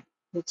different.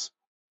 It's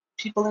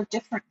People are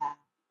different now.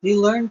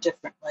 You learn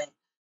differently.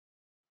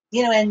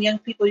 And young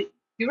people,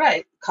 you're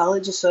right.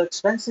 College is so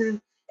expensive,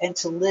 and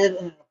to live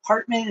in an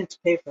apartment and to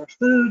pay for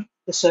food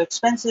is so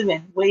expensive,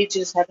 and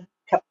wages haven't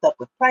kept up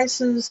with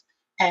prices.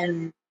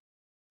 And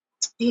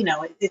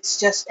it's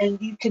just,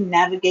 and you can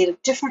navigate a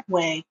different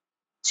way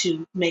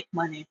to make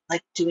money.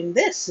 Like doing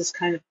this is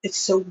it's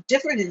so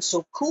different and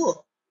so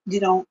cool. You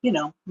don't,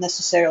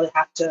 necessarily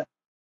have to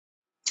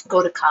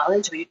go to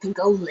college, or you can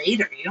go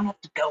later. You don't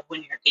have to go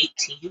when you're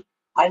 18.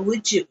 Why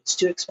would you? It's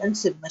too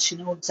expensive unless you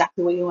know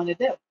exactly what you want to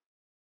do.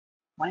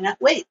 Why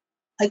not wait?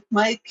 Like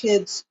my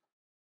kids,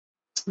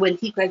 when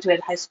he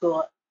graduated high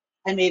school,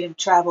 I made him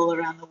travel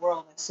around the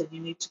world. I said, you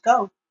need to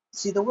go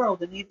see the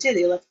world. And he did.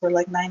 He left for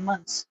like 9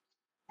 months.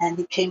 And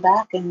he came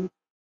back, and,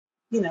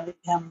 you know,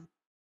 um,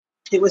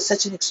 it was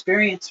such an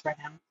experience for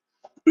him.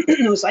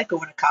 It was like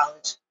going to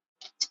college.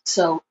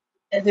 So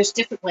there's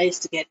different ways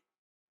to get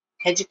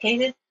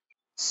educated.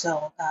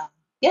 So,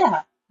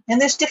 yeah. And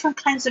there's different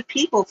kinds of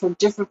people for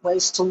different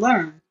ways to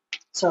learn.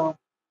 So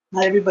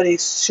not everybody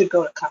should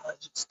go to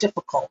college. It's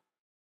difficult.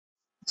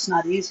 It's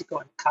not easy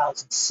going to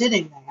college and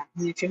sitting there.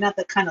 I mean, if you're not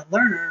that kind of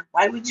learner,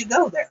 why would you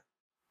go there?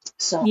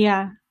 So,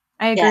 yeah,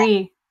 I yeah,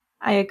 agree.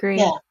 I yeah,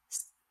 agree.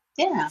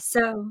 yeah.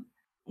 So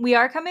we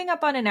are coming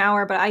up on an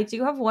hour, but I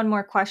do have one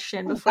more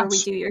question Oh before we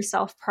gosh. do your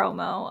self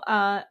promo.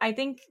 I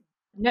think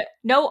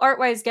no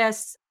Artwise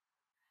guest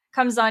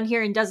comes on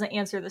here and doesn't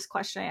answer this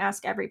question. I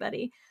ask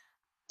everybody.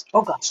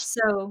 Oh gosh.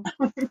 So,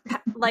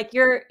 like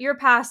your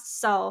past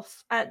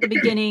self at the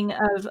beginning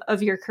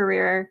of your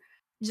career,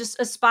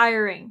 just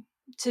aspiring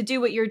to do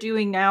what you're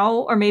doing now,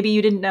 or maybe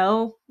you didn't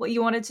know what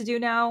you wanted to do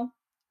now,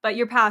 but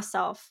your past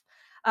self.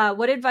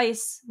 What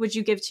advice would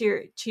you give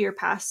to your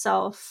past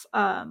self,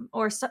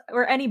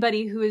 or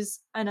anybody who is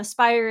an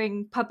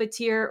aspiring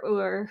puppeteer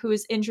or who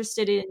is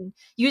interested in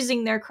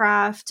using their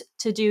craft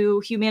to do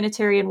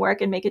humanitarian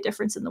work and make a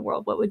difference in the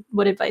world?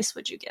 What advice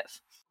would you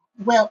give?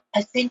 Well,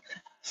 I think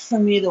for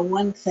me, the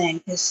one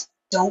thing is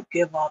don't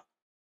give up.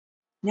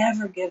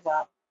 Never give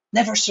up.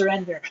 Never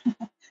surrender.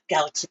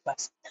 Galaxy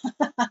Quest.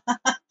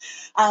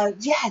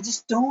 Yeah,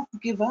 just don't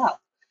give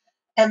up.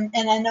 And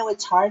I know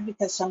it's hard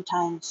because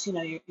sometimes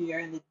you're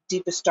in the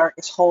deepest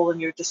darkest hole and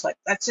you're just like,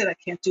 that's it, I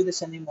can't do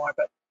this anymore.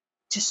 But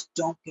just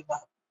don't give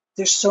up.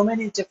 There's so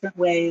many different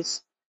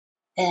ways,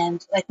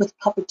 and like with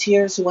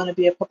puppeteers who want to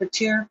be a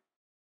puppeteer,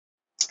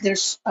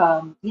 there's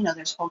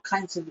all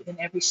kinds of, in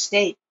every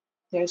state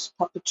there's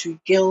puppetry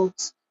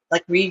guilds,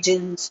 like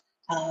regions.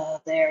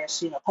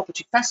 There's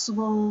puppetry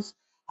festivals,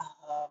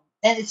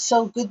 and it's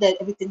so good that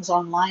everything's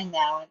online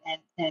now,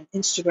 and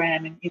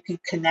Instagram, and you can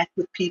connect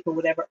with people,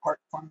 whatever art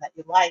form that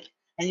you like,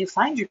 and you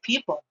find your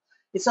people.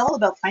 It's all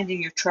about finding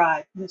your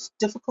tribe, and it's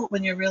difficult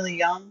when you're really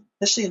young,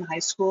 especially in high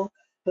school,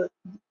 but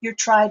your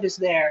tribe is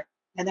there,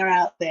 and they're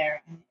out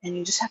there, and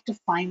you just have to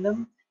find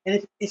them. And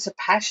if it's a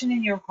passion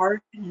in your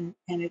heart, and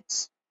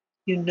it's,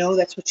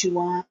 that's what you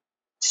want,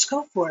 just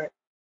go for it.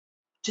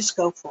 Just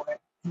go for it,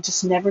 and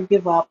just never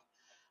give up.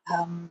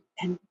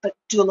 And but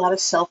do a lot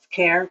of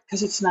self-care,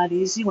 because it's not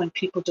easy when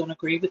people don't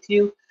agree with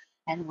you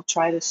and will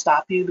try to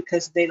stop you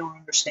because they don't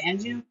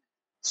understand you.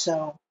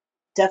 So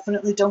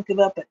definitely don't give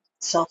up. But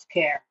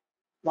self-care,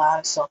 a lot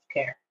of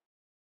self-care.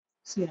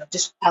 So,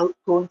 just out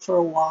going for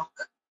a walk,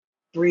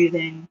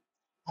 breathing,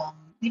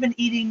 even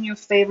eating your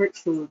favorite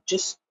food.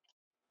 Just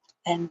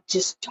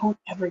don't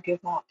ever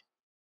give up.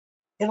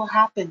 It'll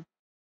happen.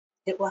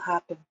 It will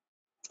happen.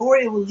 Or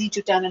it will lead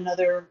you down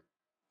another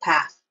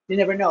path. You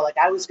never know. Like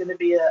I was going to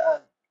be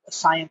a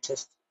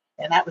scientist,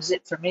 and that was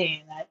it for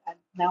me. And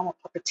now I'm a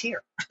puppeteer.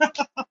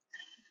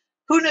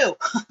 Who knew?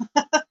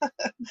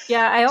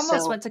 Yeah, I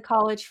almost So, went to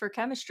college for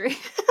chemistry.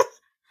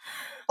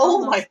 oh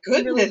my Almost.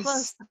 Really goodness.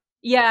 close.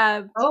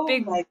 Yeah, Oh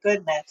big my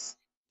goodness.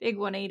 big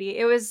 180.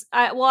 It was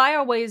I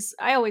always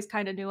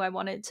kind of knew I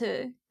wanted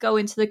to go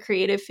into the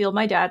creative field.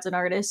 My dad's an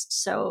artist,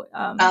 so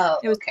Oh,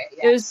 it was okay.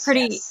 it was Yes,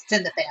 pretty. yes. It's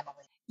in the family.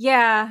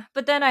 Yeah,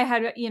 but then I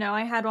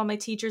had all my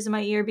teachers in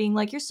my ear being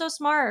like, "You're so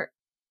smart.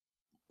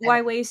 I know.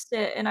 Why waste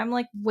it?" And I'm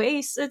like,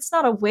 "Waste? It's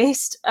not a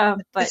waste."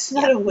 But It's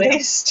not yeah, a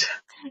waste.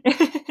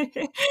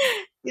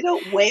 You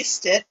don't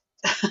waste it.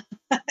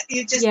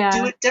 You just do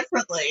yeah, it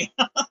differently.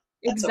 That's a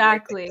weird thing to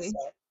exactly. say.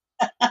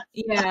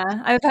 Yeah,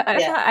 Yeah. I But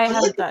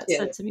had look at that you.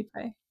 said to me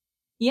by.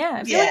 Yeah,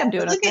 I feel like I'm Yeah.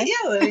 But doing look at okay. you.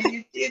 I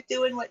mean, you're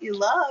doing what you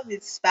love.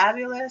 It's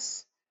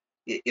fabulous.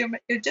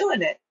 You're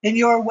doing it in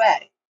your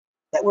way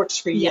that works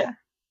for you. Yeah.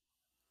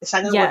 It's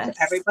not going to work for Yes.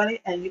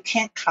 everybody, and you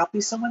can't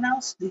copy someone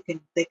else. They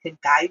can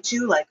guide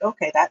you, like,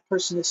 okay, that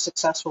person is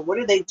successful. What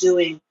are they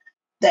doing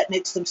that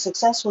makes them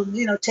successful? And,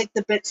 take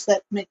the bits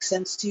that make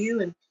sense to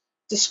you and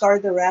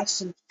discard the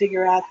rest and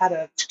figure out how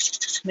to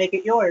make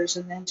it yours.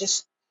 And then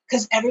just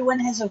because everyone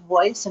has a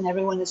voice and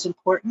everyone is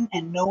important,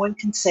 and no one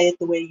can say it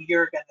the way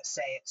you're going to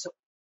say it. So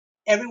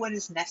everyone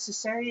is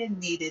necessary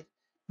and needed.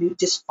 You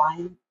just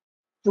find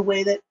the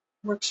way that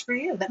works for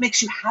you. That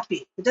makes you happy.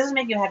 If it doesn't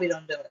make you happy,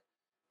 don't do it.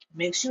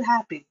 Makes you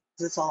happy,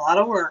 'cause it's a lot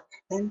of work,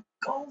 then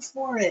go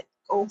for it.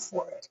 Go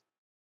for it.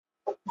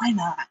 Why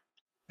not?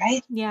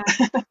 Right? Yeah.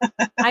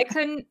 I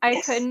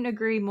Yes. couldn't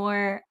agree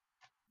more.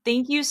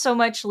 Thank you so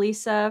much,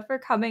 Lisa, for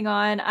coming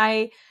on.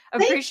 I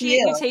Thank appreciate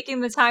you you. taking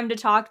the time to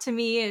talk to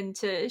me and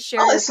to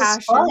share Oh, your this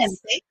is fun.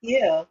 passions. Thank you.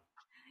 Yeah,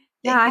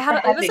 Thank you for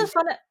it was having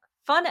a me.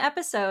 fun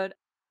episode.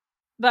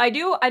 But I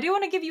do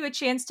want to give you a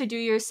chance to do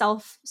your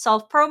self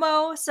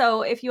promo.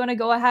 So if you want to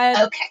go ahead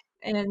Okay.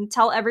 and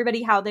tell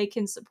everybody how they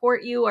can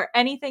support you or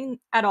anything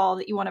at all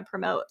that you want to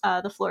promote,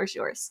 the floor is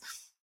yours.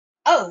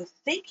 Oh,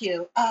 thank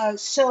you.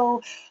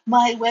 So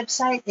my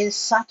website is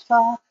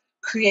sattva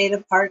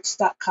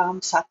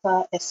creativearts.com,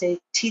 sattva,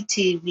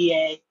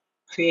 Sattva,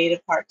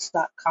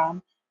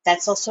 creativearts.com.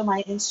 That's also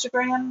my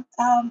Instagram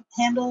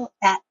handle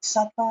at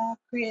Sattva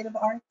Creative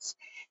Arts.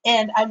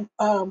 And I'm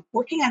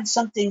working on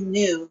something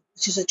new,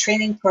 which is a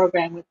training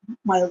program with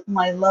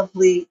my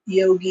lovely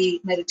yogi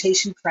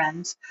meditation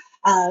friends.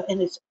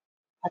 And it's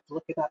I have to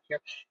look it up here,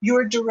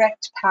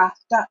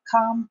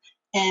 yourdirectpath.com,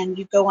 and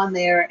you go on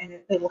there and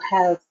it will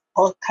have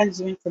all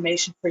kinds of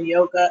information for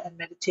yoga and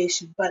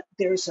meditation. But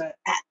there's a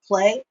at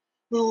play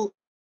little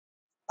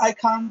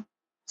icon.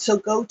 So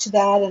go to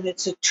that, and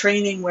it's a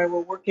training where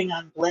we're working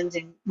on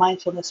blending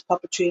mindfulness,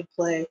 puppetry, and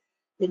play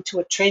into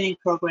a training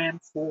program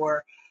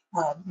for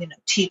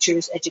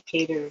teachers,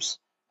 educators,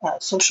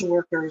 social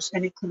workers,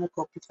 any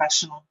clinical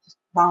professionals,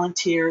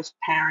 volunteers,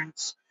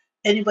 parents,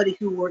 anybody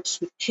who works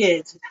with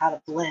kids, and how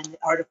to blend the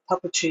art of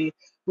puppetry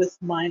with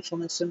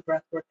mindfulness and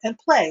breathwork and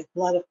play. A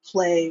lot of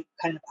play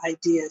kind of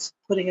ideas,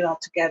 putting it all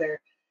together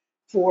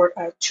for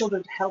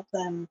children to help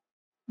them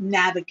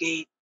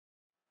navigate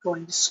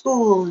going to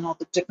school and all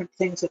the different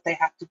things that they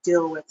have to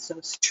deal with. So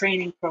it's a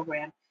training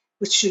program,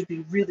 which should be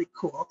really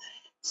cool.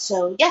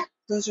 So yeah,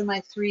 those are my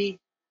three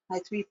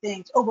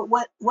things. Oh, but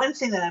one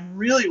thing that I'm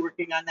really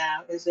working on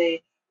now is a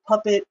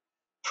puppet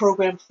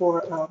program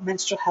for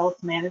menstrual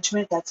health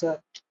management. That's a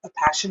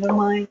passion of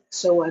mine.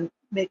 So I'm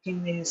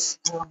making these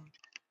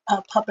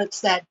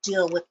puppets that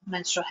deal with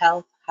menstrual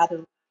health. How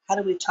do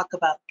we talk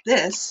about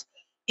this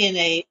in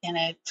a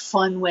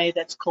fun way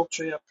that's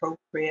culturally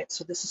appropriate?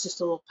 So this is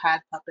just a little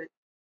pad puppet,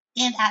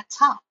 and I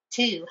talk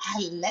too.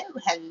 Hello,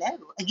 hello.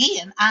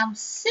 Again, I'm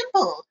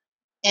simple.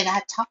 And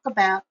I talk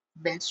about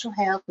menstrual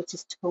health, which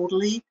is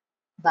totally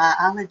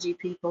biology,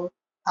 people,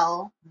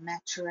 all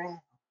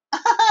natural.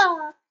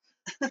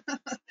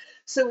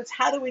 So it's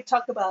how do we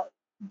talk about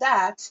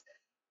that,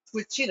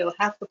 which,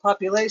 half the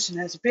population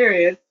has a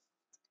period,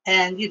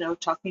 and,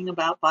 talking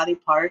about body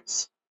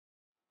parts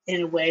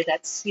in a way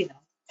that's,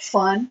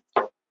 fun,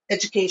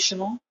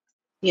 educational,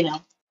 you know,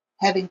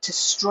 having to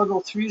struggle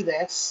through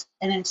this.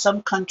 And in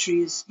some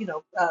countries,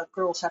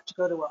 girls have to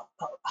go to a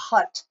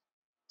hut.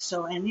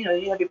 So, and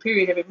you have your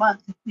period every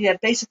month. Yeah,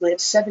 basically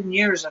it's 7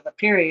 years of a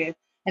period,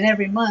 and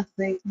every month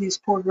these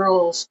poor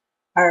girls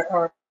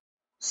are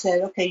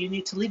said, okay, you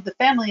need to leave the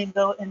family and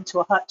go into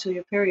a hut till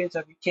your period's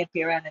over. You can't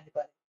be around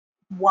anybody.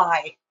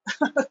 Why?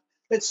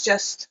 It's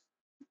just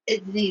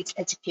it needs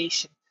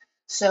education.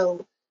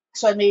 So,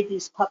 so I made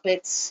these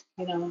puppets.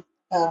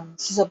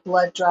 This is a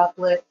blood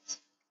droplet,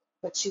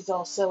 but she's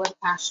also an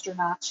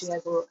astronaut. She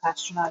has a little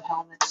astronaut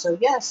helmet. So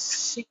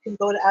yes, she can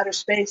go to outer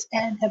space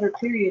and have her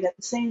period at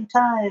the same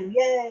time.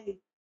 Yay!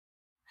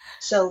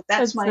 So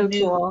that's That's my so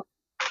new cool.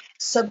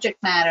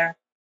 subject matter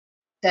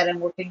that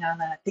I'm working on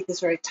that I think is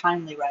very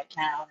timely right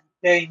now and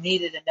very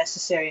needed and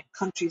necessary in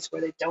countries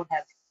where they don't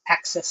have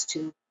access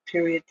to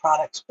period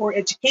products or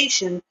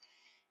education,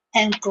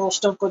 and girls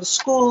don't go to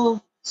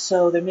school,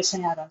 so they're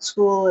missing out on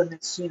school, and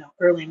it's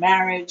early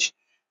marriage.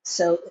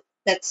 So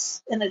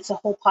it's a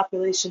whole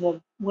population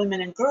of women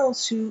and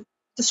girls who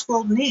this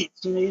world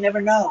needs. You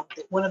never know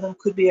that one of them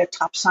could be a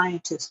top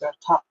scientist or a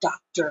top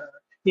doctor,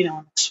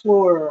 an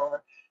explorer,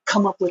 or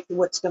come up with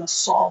what's going to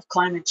solve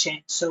climate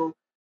change. So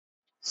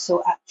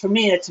for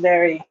me, it's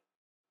very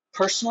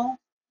personal.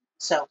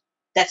 So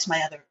that's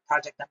my other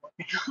project I'm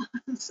working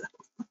on. So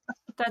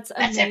That's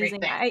that's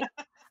amazing. everything.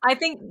 I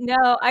think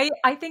no,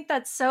 I think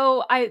that's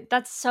so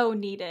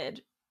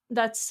needed.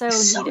 That's so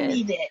So needed.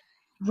 needed,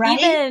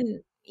 right?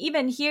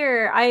 Even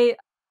here, I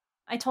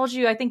told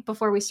you I think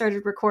before we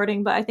started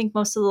recording, but I think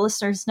most of the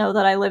listeners know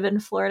that I live in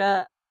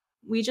Florida.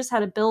 We just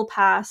had a bill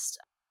passed,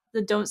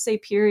 the don't say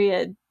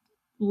period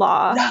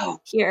law No,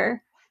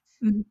 here.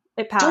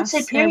 It don't say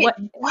passed. And period. what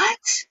What?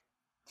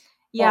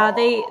 yeah,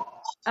 they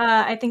Oh,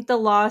 I think the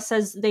law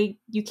says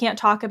you can't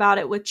talk about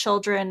it with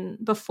children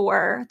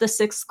before the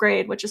 6th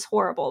grade, which is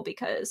horrible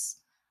because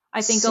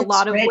I think a sixth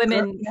lot of grade girl.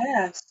 women,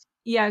 Yes,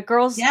 yeah,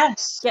 girls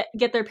yes.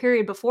 get their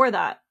period before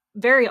that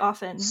very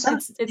often. Some,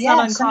 It's not yeah,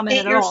 some uncommon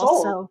at 8 years all.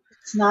 old. So,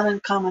 It's not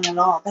uncommon at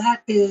all.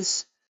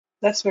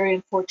 That's very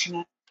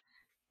unfortunate.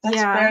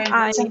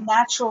 yeah, It's a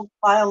natural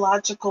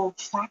biological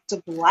fact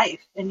of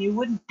life, and you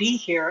wouldn't be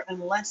here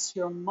unless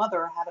your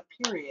mother had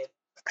a period.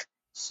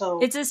 So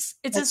it's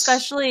it's,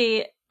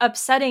 especially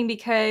upsetting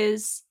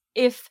because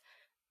if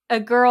a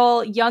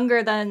girl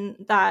younger than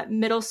that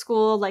middle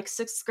school, like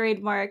 6th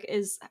grade mark,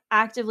 is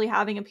actively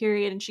having a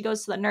period and she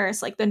goes to the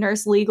nurse, like the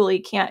nurse legally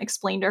can't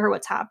explain to her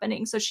what's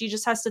happening. So she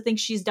just has to think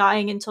she's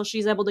dying until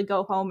she's able to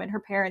go home and her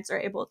parents are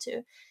able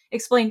to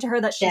explain to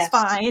her that she's yes,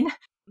 fine.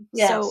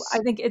 So I yes.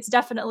 think it's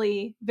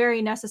definitely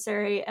very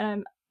necessary.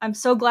 And I'm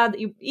so glad that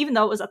you, even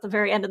though it was at the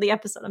very end of the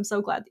episode, I'm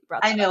so glad that you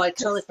brought I that know, up I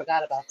totally because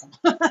forgot about them.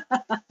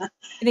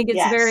 I think it's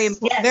Yes, very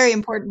yes.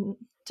 important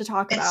to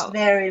talk It's about.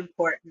 very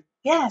important.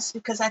 Yes,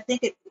 because I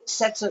think it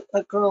sets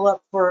a girl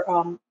up for,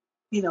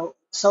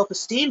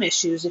 self-esteem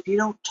issues if you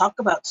don't talk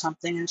about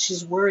something and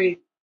she's worried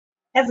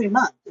every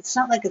month. It's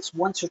not like it's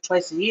once or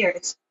twice a year,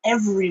 it's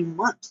every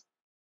month.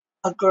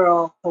 A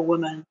girl, a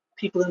woman,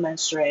 people who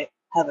menstruate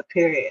have a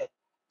period.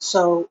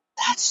 So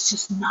that's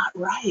just not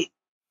right.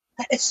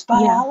 It's Yeah.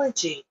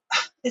 biology.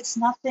 It's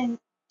nothing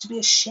to be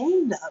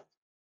ashamed of.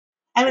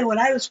 I mean, when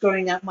I was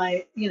growing up,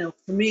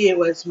 for me, it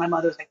was my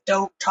mother was like,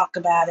 don't talk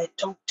about it,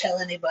 don't tell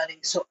anybody.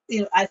 So,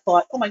 I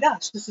thought, oh my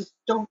gosh,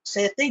 don't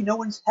say a thing. No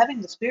one's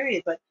having this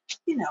period. But,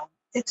 you know,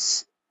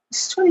 it's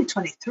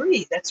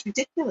 2023. That's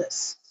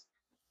ridiculous.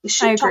 We I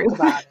should agree. talk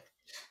about it.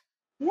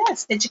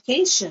 Yes,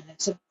 education.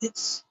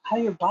 It's how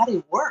your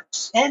body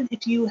works. And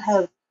if you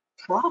have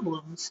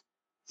problems,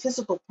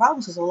 physical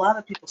problems, because a lot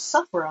of people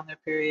suffer on their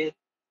period,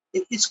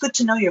 it's good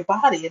to know your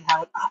body and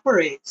how it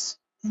operates.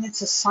 And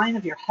it's a sign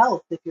of your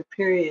health if your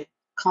period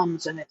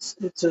comes and it's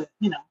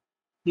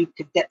you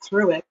could get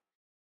through it.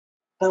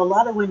 But a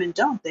lot of women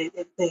don't. They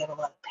have a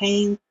lot of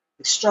pain,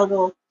 they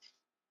struggle,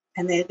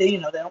 and they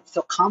don't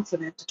feel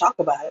confident to talk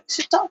about it. They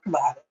should talk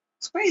about it.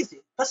 It's crazy.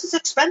 Plus, it's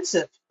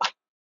expensive.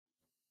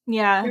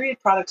 Yeah. Period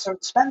products are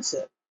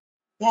expensive.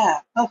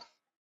 Yeah. Oh,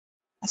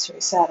 that's very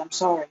sad. I'm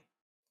sorry.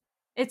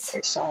 It's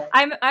Very sorry.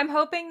 I'm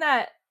hoping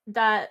that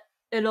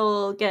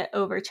it'll get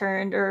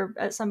overturned or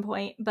at some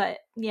point, but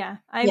yeah,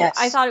 I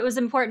Yes. thought it was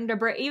important to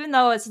bring, even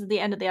though it's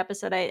the end of the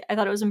episode, I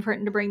thought it was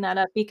important to bring that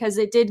up because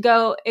it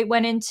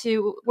went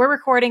into, we're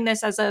recording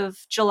this as of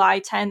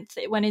July 10th.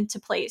 It went into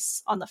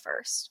place on the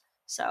 1st.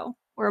 So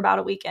we're about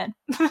a weekend.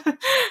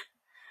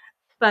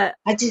 But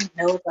I didn't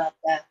know about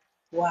that.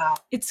 Wow.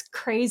 it's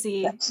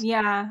crazy. That's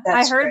Yeah. I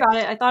that's heard about it.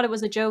 crazy. I thought it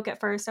was a joke at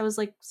first. I was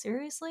like,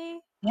 seriously?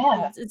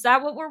 Yeah. Is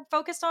that what we're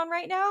focused on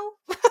right now?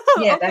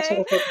 Yeah, that's what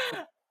Okay. we're focused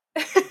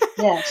on.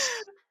 Yes.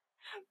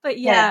 But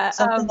Yeah. yeah,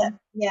 Something that,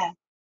 yeah,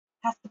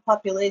 half the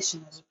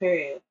population is a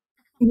period.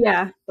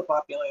 yeah, The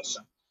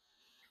population.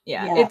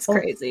 yeah, Yeah. it's Oh,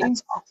 crazy.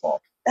 that's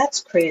awful.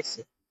 That's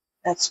crazy.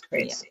 That's Yeah.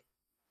 crazy.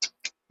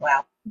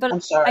 Wow. But I'm I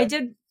sorry.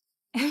 did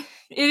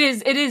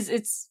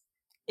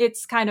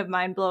it's kind of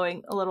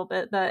mind-blowing a little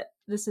bit that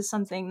this is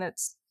something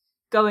that's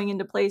going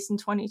into place in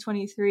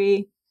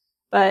 2023.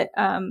 But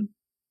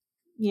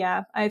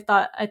yeah, I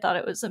thought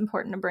it was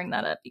important to bring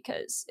that up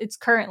because it's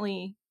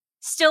currently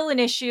still an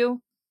issue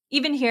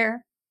even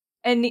here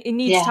and it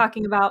needs Yeah.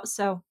 talking about,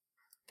 so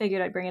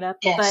figured I'd bring it up.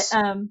 But Yes.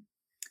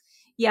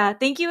 yeah,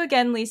 thank you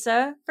again,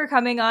 Lisa, for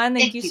coming on.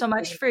 Thank you Thank you, so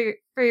much Kate.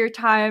 for your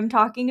time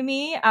talking to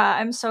me.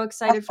 I'm so Of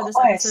excited for this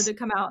episode course. to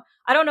come out.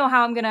 I don't know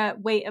how I'm gonna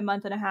wait a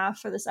month and a half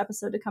for this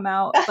episode to come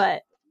out,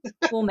 but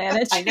we'll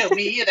manage. I know,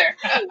 me either.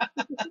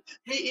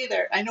 Me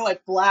either. I know I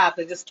blabbed.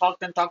 I just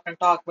talked and talked and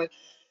talked, but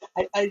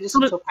I just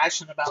am so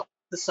passionate about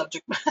the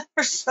subject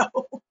matter. So,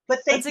 but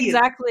That's thank you. Thank you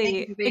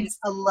exactly for being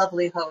a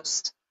lovely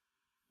host.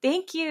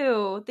 thank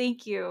you.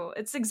 Thank you.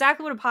 It's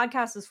exactly what a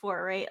podcast is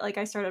for, right? Like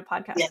I started a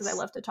podcast because I Yes.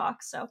 love to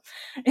talk. So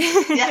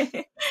Yeah.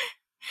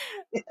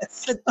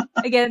 Yes.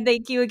 but again,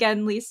 thank you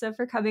again, Lisa,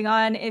 for coming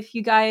on. If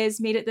you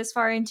guys made it this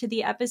far into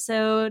the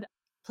episode,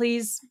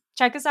 please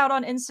check us out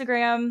on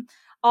Instagram.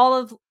 All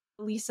of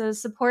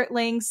Lisa's support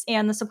links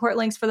and the support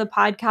links for the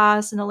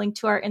podcast and a link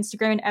to our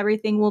Instagram and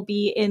everything will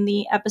be in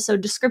the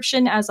episode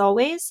description, as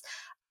always.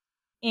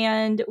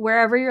 And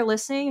wherever you're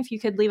listening, if you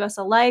could leave us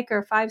a like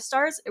or 5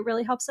 stars, it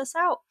really helps us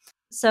out.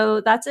 So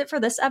that's it for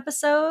this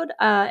episode.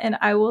 And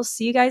I will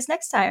see you guys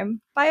next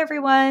time. Bye,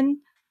 everyone.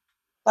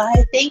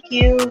 Bye. Thank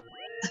you.